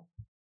now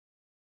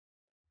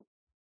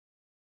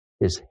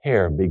his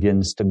hair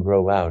begins to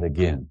grow out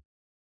again.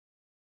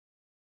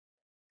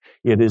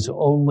 It is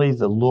only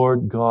the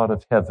Lord God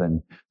of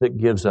heaven that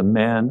gives a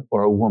man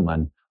or a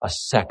woman a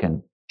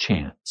second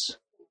chance.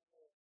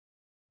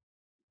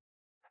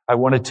 I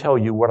want to tell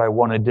you what I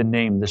wanted to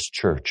name this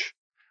church.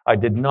 I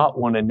did not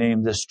want to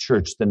name this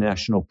church the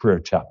National Prayer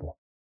Chapel.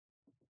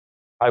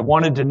 I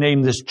wanted to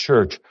name this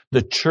church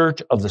the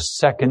Church of the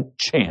Second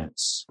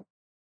Chance.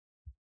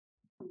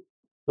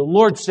 The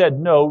Lord said,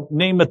 no,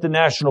 name it the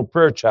National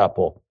Prayer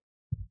Chapel.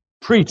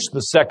 Preach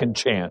the second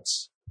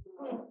chance.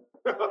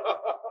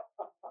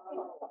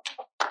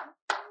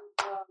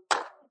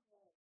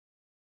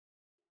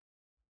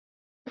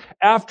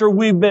 After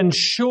we've been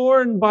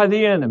shorn by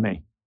the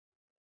enemy,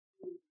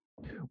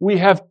 we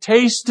have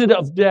tasted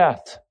of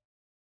death.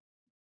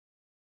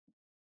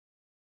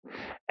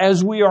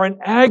 As we are in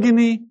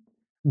agony,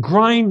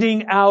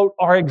 grinding out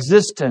our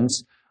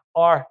existence,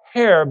 our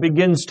hair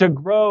begins to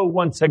grow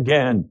once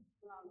again.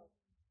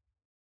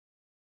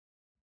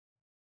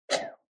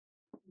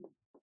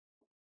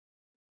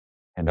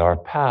 And our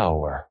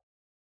power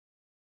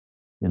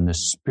in the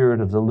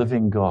Spirit of the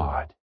living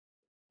God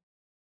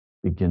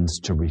begins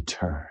to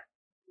return.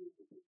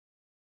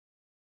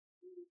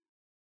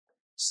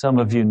 Some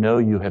of you know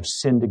you have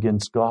sinned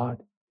against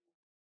God.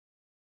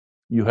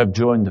 You have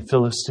joined the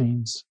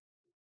Philistines.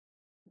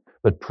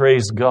 But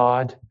praise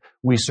God,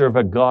 we serve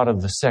a God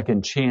of the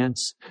second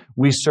chance.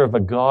 We serve a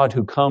God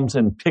who comes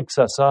and picks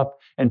us up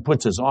and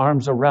puts his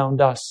arms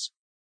around us.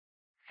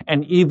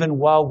 And even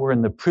while we're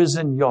in the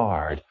prison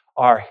yard,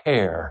 our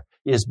hair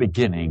is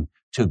beginning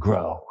to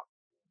grow.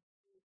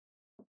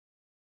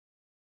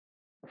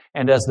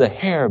 And as the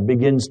hair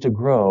begins to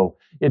grow,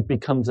 it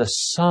becomes a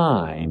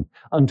sign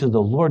unto the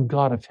Lord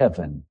God of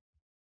heaven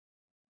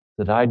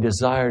that I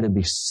desire to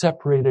be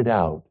separated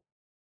out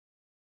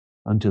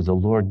unto the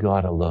Lord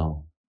God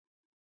alone.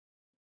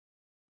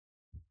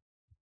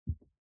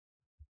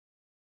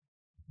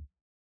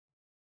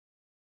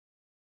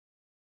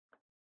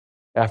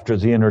 After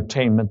the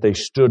entertainment, they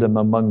stood him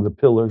among the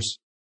pillars.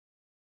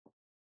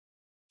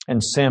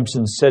 And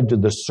Samson said to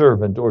the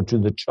servant or to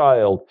the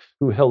child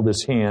who held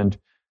his hand,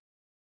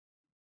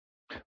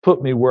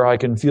 put me where I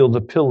can feel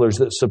the pillars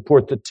that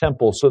support the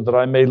temple so that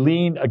I may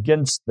lean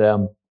against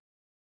them.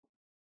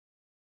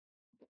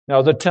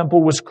 Now the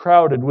temple was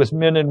crowded with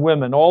men and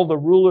women. All the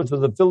rulers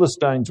of the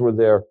Philistines were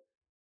there.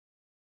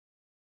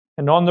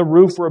 And on the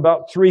roof were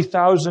about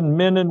 3,000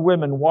 men and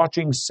women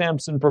watching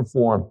Samson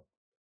perform.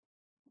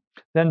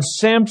 Then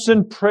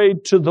Samson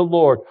prayed to the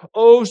Lord,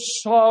 O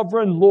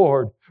sovereign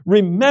Lord,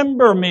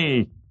 remember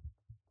me.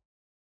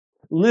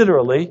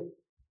 Literally,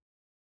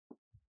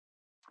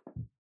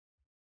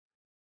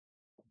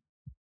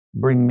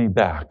 bring me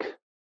back.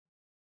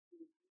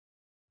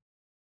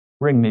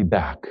 Bring me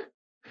back.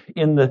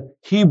 In the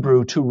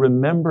Hebrew, to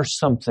remember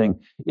something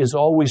is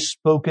always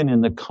spoken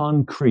in the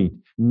concrete,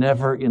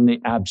 never in the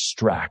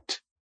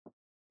abstract.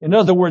 In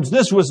other words,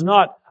 this was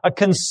not a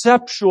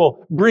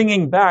conceptual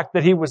bringing back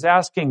that he was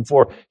asking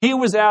for. He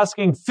was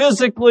asking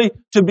physically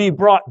to be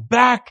brought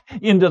back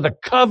into the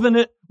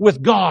covenant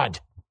with God.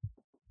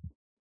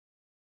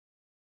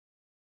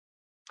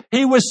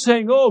 He was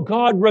saying, oh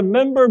God,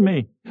 remember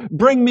me.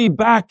 Bring me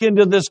back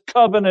into this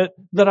covenant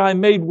that I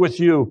made with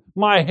you.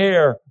 My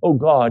hair, oh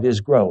God,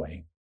 is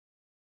growing.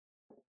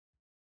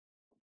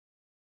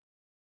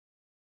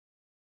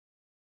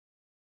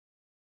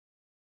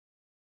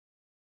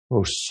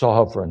 Oh,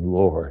 sovereign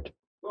Lord.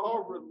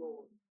 Sovereign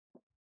Lord.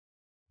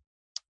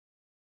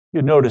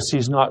 You notice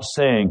he's not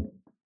saying,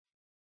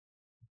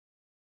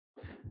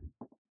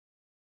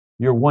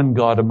 you're one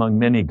God among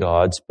many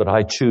gods, but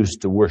I choose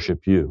to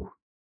worship you.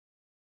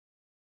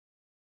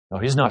 No,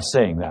 he's not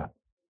saying that.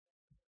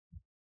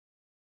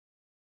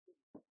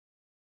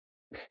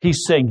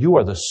 He's saying, you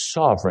are the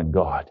sovereign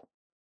God.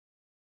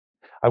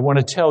 I want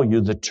to tell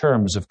you the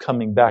terms of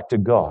coming back to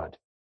God.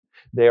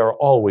 They are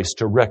always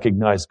to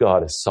recognize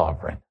God as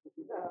sovereign.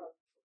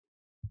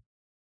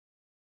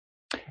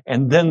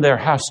 And then there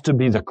has to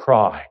be the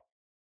cry,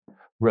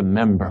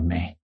 remember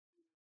me.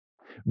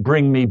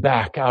 Bring me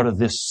back out of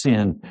this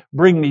sin.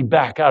 Bring me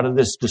back out of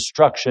this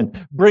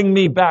destruction. Bring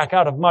me back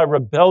out of my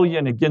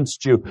rebellion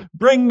against you.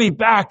 Bring me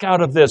back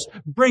out of this.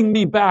 Bring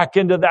me back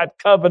into that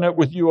covenant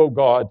with you, O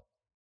God.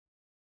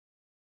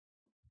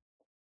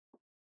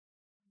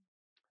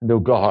 And, O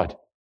God,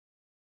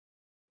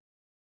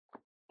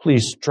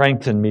 please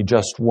strengthen me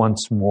just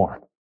once more.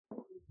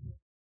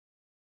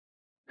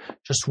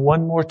 Just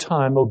one more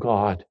time, O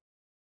God,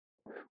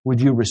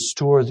 would you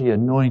restore the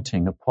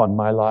anointing upon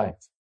my life?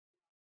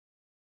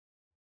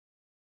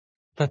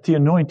 Let the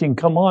anointing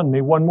come on me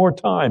one more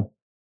time.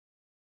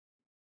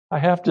 I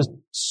have to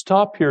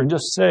stop here and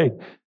just say,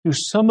 do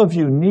some of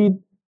you need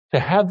to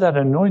have that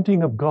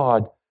anointing of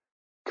God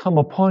come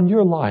upon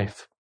your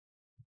life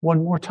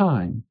one more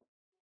time?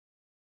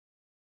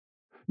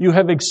 You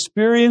have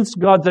experienced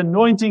God's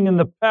anointing in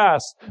the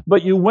past,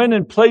 but you went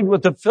and played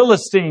with the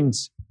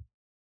Philistines.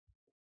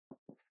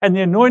 And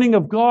the anointing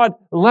of God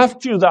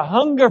left you. The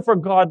hunger for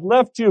God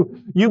left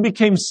you. You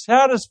became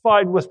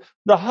satisfied with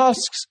the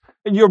husks,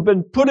 and you've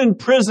been put in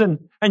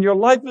prison, and your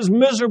life is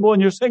miserable,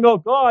 and you're saying, oh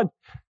God,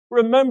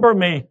 remember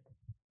me.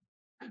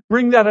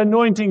 Bring that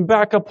anointing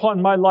back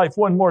upon my life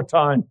one more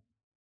time.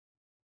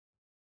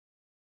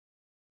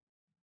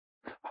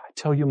 I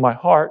tell you, my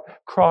heart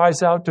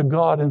cries out to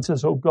God and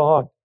says, oh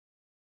God,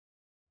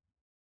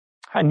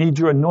 I need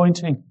your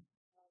anointing.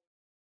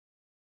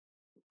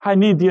 I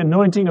need the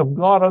anointing of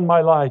God on my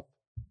life.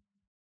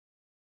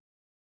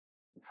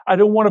 I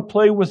don't want to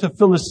play with the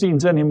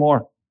Philistines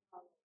anymore.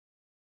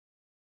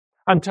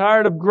 I'm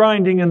tired of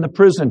grinding in the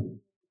prison.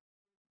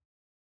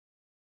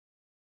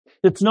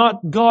 It's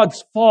not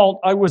God's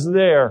fault I was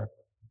there.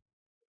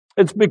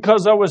 It's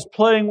because I was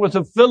playing with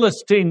a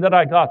Philistine that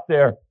I got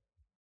there.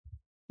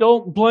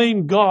 Don't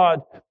blame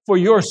God for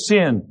your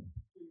sin.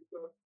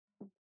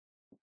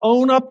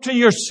 Own up to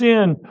your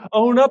sin.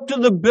 Own up to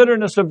the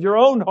bitterness of your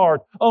own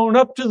heart. Own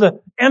up to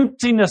the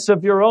emptiness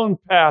of your own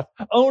path.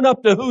 Own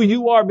up to who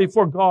you are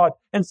before God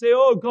and say,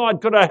 oh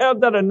God, could I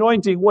have that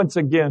anointing once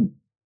again?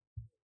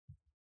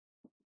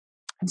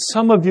 And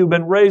some of you have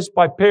been raised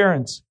by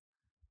parents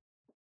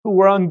who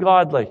were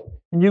ungodly.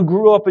 And you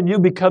grew up and you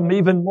become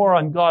even more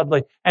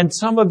ungodly. And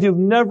some of you have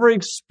never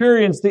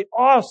experienced the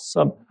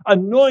awesome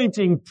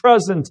anointing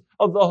presence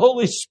of the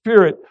Holy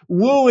Spirit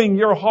wooing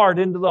your heart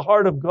into the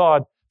heart of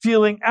God,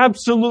 feeling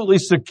absolutely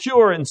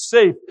secure and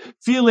safe,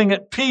 feeling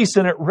at peace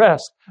and at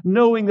rest,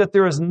 knowing that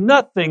there is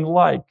nothing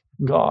like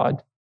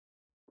God.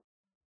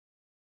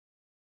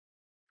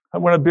 I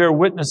want to bear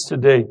witness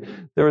today.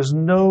 There is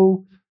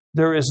no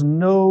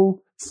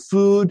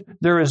food,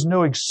 there is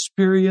no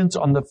experience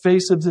on the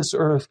face of this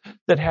earth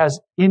that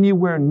has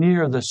anywhere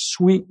near the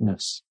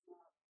sweetness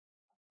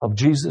of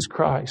Jesus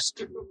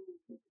Christ.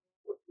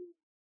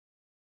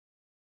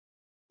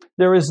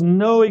 There is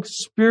no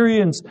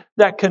experience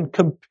that can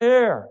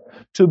compare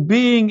to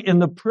being in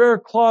the prayer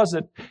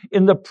closet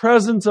in the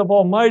presence of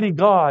Almighty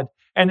God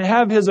and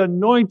have His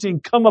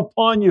anointing come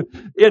upon you.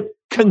 It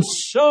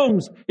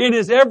consumes. It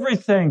is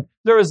everything.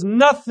 There is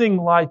nothing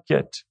like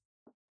it.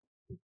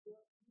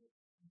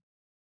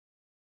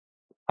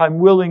 I'm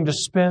willing to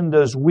spend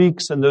those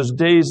weeks and those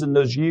days and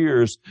those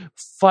years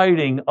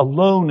fighting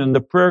alone in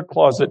the prayer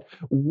closet,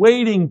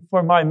 waiting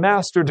for my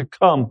Master to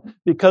come.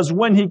 Because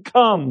when He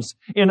comes,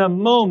 in a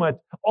moment,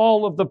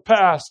 all of the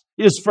past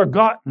is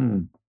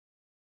forgotten.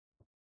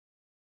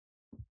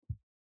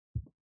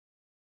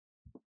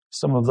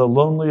 Some of the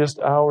loneliest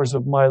hours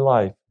of my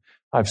life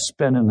I've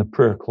spent in the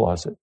prayer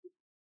closet.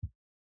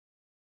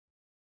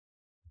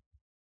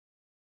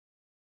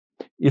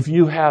 If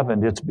you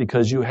haven't, it's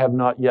because you have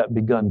not yet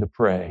begun to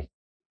pray.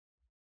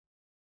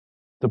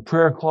 The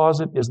prayer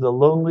closet is the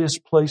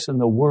loneliest place in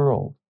the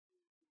world.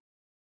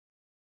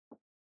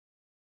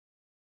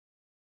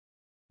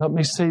 Let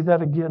me say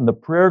that again. The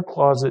prayer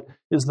closet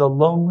is the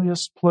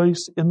loneliest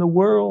place in the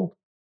world.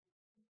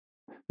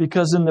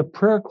 Because in the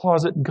prayer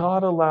closet,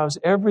 God allows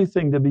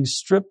everything to be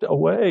stripped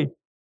away.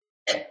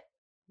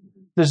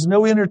 There's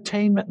no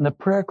entertainment in the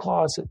prayer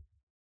closet.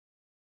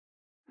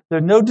 There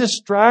are no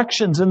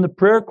distractions in the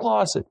prayer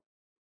closet.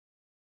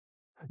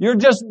 You're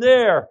just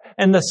there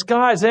and the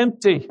sky's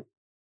empty.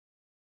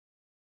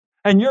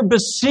 And you're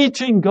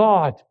beseeching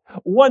God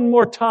one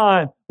more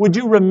time. Would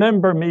you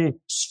remember me,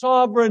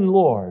 sovereign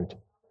Lord?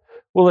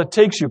 Well, it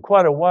takes you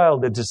quite a while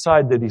to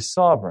decide that He's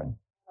sovereign.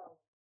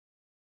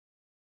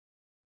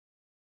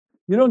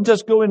 You don't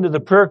just go into the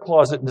prayer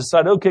closet and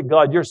decide, okay,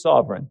 God, you're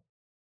sovereign.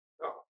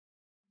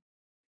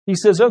 He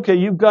says, okay,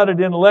 you've got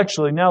it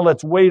intellectually. Now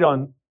let's wait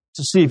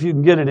to see if you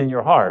can get it in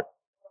your heart.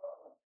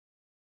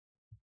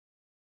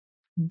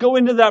 Go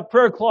into that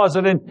prayer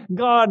closet and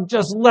God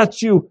just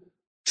lets you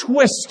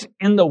twist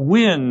in the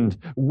wind,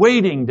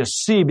 waiting to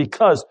see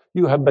because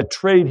you have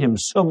betrayed Him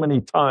so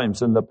many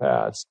times in the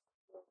past.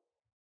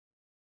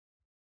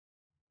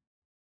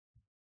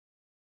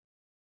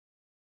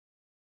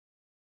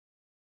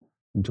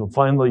 Until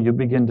finally you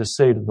begin to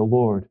say to the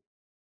Lord,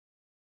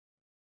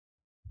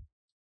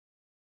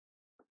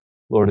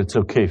 Lord, it's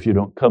okay if you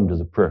don't come to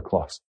the prayer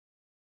closet.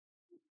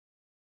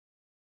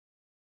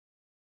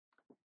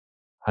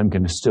 I'm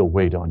going to still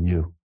wait on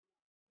you.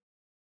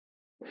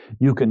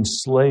 You can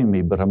slay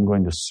me, but I'm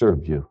going to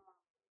serve you.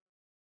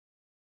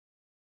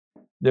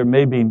 There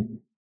may be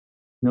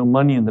no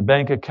money in the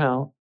bank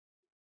account.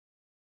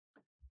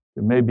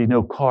 There may be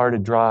no car to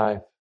drive.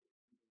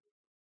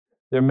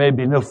 There may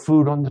be no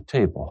food on the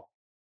table.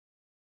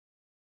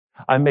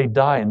 I may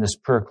die in this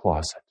prayer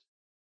closet.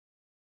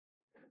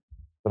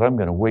 But I'm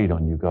going to wait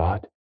on you,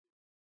 God.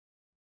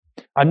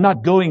 I'm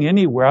not going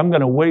anywhere. I'm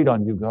going to wait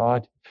on you,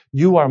 God.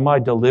 You are my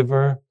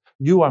deliverer.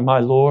 You are my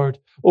Lord.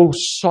 Oh,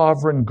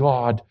 sovereign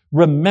God,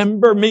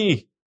 remember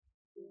me.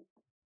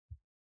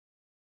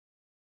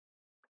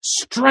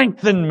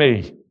 Strengthen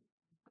me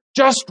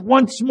just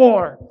once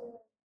more.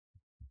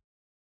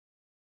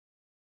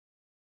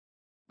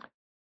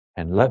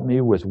 And let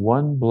me with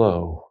one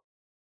blow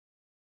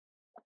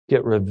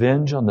get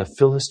revenge on the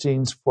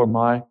Philistines for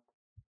my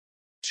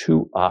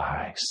 2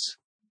 eyes.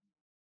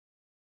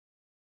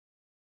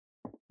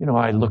 You know,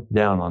 I look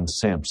down on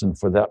Samson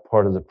for that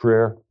part of the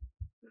prayer.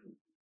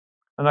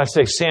 And I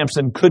say,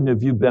 Samson, couldn't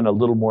have you been a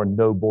little more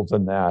noble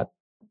than that?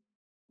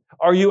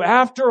 Are you,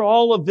 after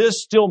all of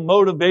this, still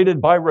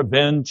motivated by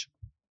revenge?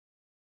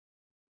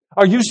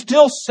 Are you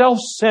still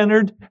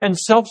self-centered and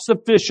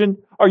self-sufficient?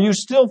 Are you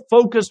still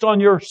focused on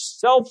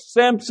yourself,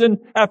 Samson?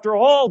 After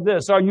all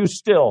this, are you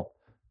still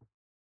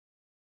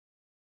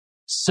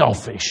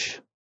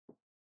selfish?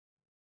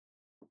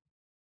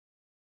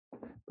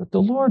 But the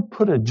Lord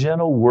put a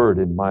gentle word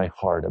in my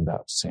heart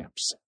about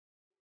Samson.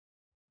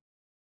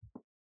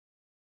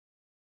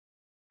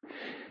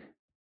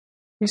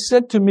 He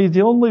said to me,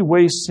 the only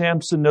way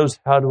Samson knows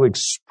how to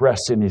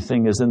express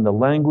anything is in the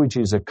language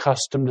he's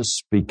accustomed to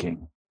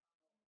speaking.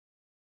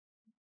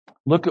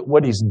 Look at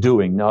what he's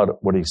doing, not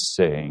at what he's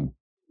saying.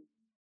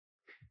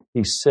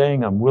 He's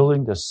saying, I'm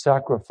willing to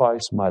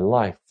sacrifice my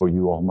life for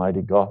you,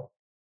 Almighty God.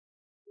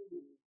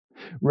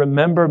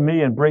 Remember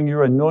me and bring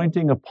your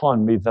anointing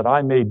upon me that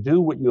I may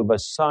do what you have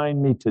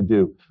assigned me to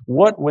do.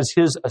 What was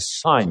his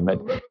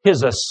assignment?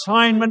 His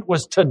assignment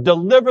was to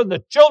deliver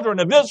the children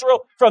of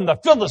Israel from the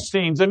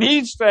Philistines. And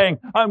he's saying,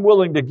 I'm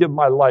willing to give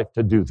my life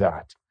to do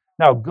that.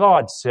 Now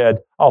God said,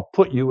 I'll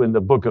put you in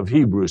the book of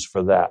Hebrews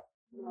for that.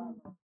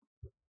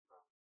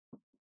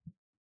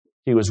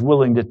 He was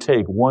willing to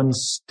take one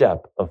step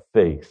of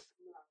faith.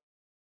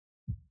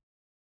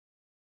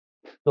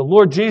 The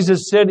Lord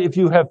Jesus said, if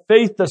you have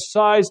faith the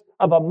size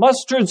of a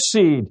mustard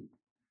seed,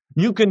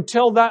 you can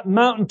tell that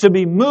mountain to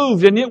be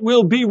moved and it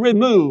will be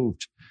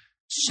removed.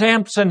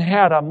 Samson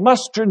had a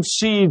mustard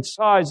seed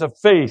size of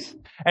faith,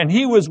 and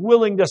he was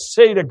willing to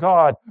say to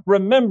God,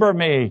 remember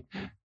me,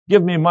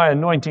 give me my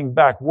anointing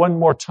back one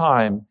more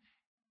time,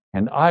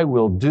 and I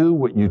will do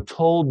what you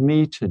told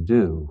me to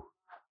do.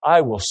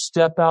 I will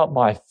step out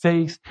by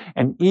faith,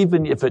 and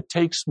even if it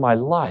takes my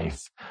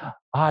life,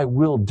 I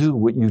will do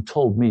what you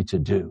told me to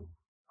do.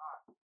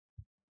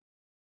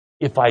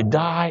 If I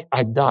die,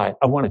 I die.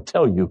 I want to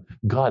tell you,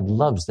 God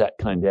loves that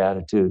kind of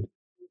attitude.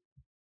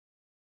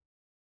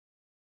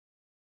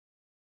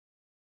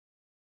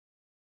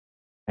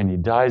 And he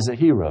dies a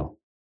hero.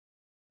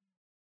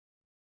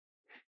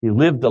 He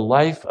lived the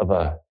life of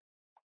a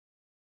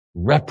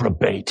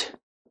reprobate.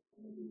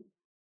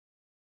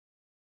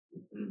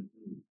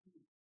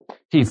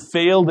 He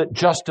failed at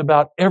just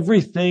about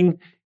everything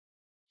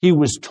he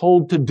was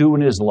told to do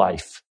in his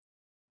life.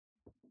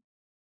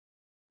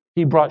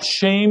 He brought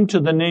shame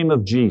to the name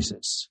of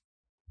Jesus.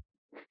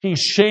 He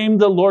shamed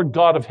the Lord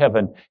God of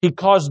heaven. He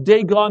caused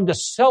Dagon to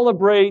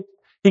celebrate.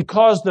 He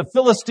caused the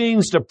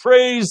Philistines to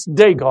praise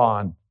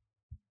Dagon.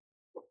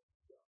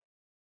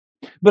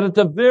 But at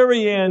the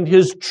very end,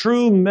 his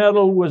true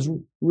mettle was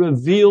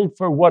revealed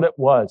for what it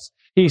was.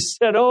 He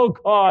said, oh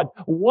God,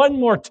 one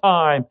more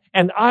time,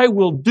 and I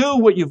will do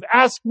what you've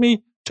asked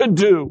me to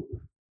do.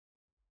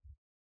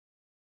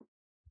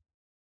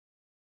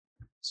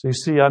 So you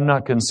see, I'm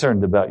not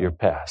concerned about your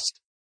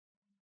past.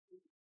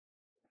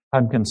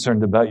 I'm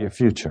concerned about your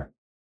future.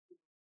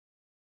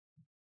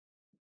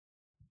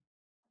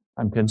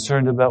 I'm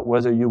concerned about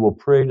whether you will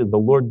pray to the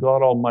Lord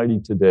God Almighty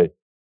today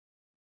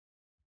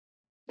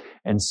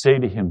and say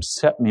to him,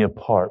 set me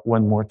apart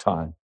one more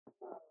time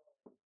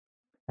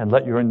and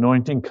let your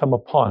anointing come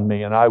upon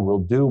me, and I will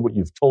do what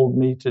you've told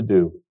me to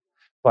do.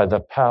 By the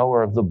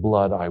power of the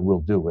blood, I will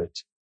do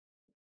it.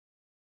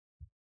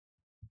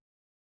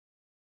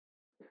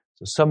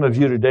 So some of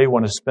you today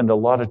want to spend a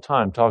lot of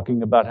time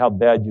talking about how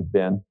bad you've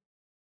been.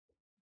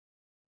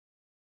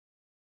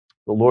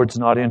 The Lord's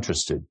not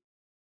interested.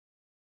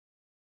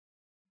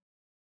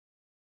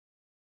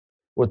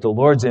 What the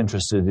Lord's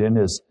interested in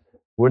is,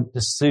 what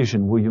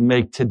decision will you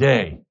make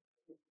today?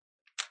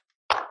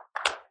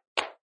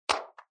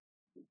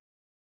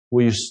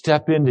 Will you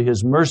step into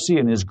his mercy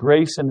and his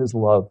grace and his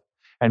love?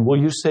 And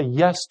will you say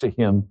yes to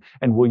him?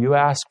 And will you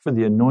ask for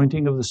the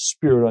anointing of the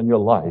Spirit on your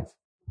life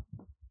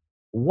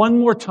one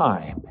more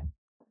time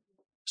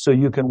so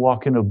you can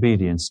walk in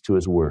obedience to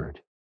his word?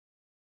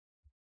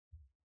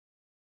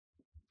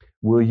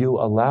 Will you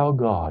allow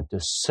God to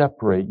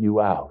separate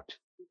you out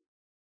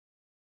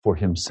for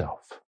himself?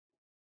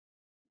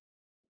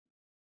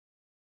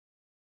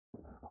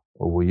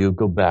 Or will you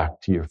go back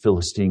to your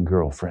Philistine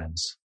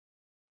girlfriends?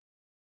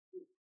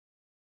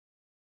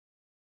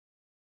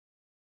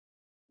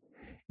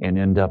 And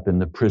end up in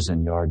the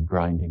prison yard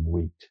grinding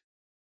wheat?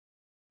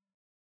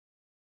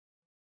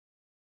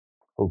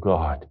 Oh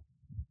God,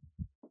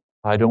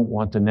 I don't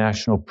want the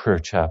National Prayer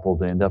Chapel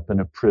to end up in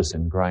a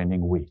prison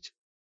grinding wheat.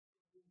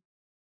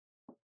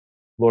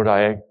 Lord,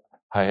 I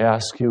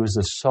ask you as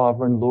the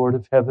sovereign Lord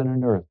of heaven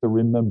and earth to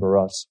remember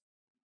us.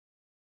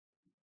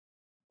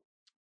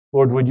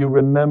 Lord, would you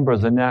remember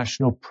the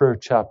National Prayer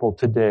Chapel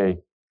today?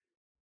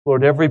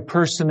 Lord, every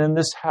person in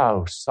this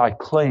house I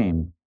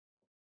claim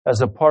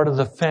as a part of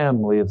the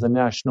family of the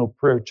National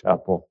Prayer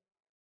Chapel.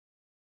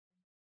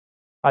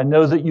 I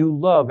know that you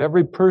love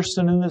every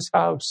person in this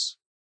house.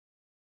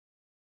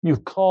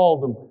 You've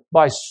called them.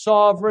 By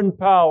sovereign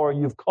power,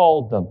 you've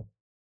called them.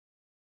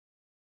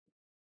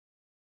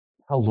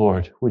 Oh,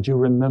 Lord, would you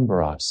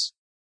remember us?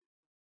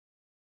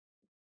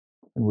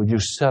 And would you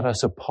set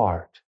us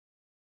apart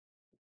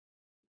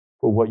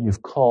for what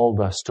you've called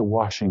us to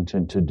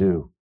Washington to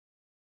do?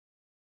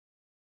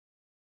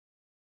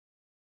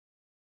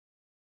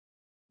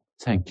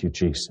 Thank you,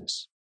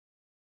 Jesus.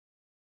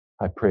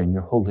 I pray in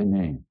your holy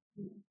name.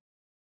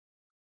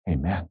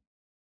 Amen.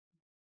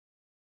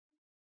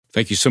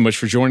 Thank you so much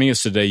for joining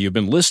us today. You've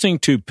been listening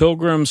to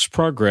Pilgrim's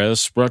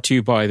Progress, brought to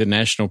you by the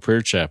National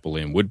Prayer Chapel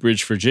in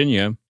Woodbridge,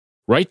 Virginia.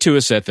 Write to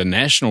us at the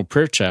National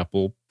Prayer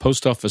Chapel,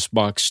 Post Office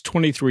Box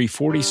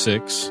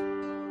 2346,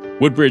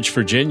 Woodbridge,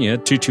 Virginia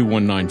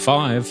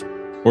 22195,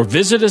 or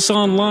visit us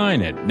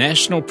online at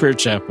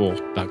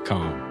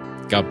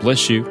nationalprayerchapel.com. God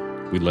bless you.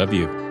 We love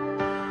you.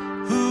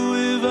 Who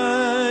have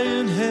I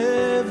in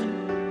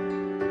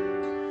heaven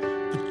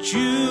but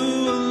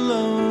you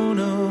alone,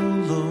 oh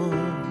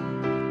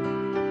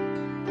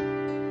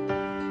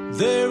Lord?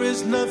 There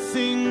is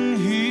nothing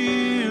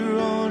here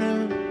on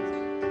earth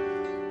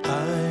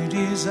I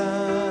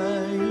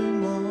desire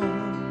more.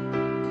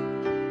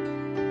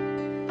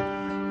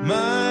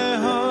 My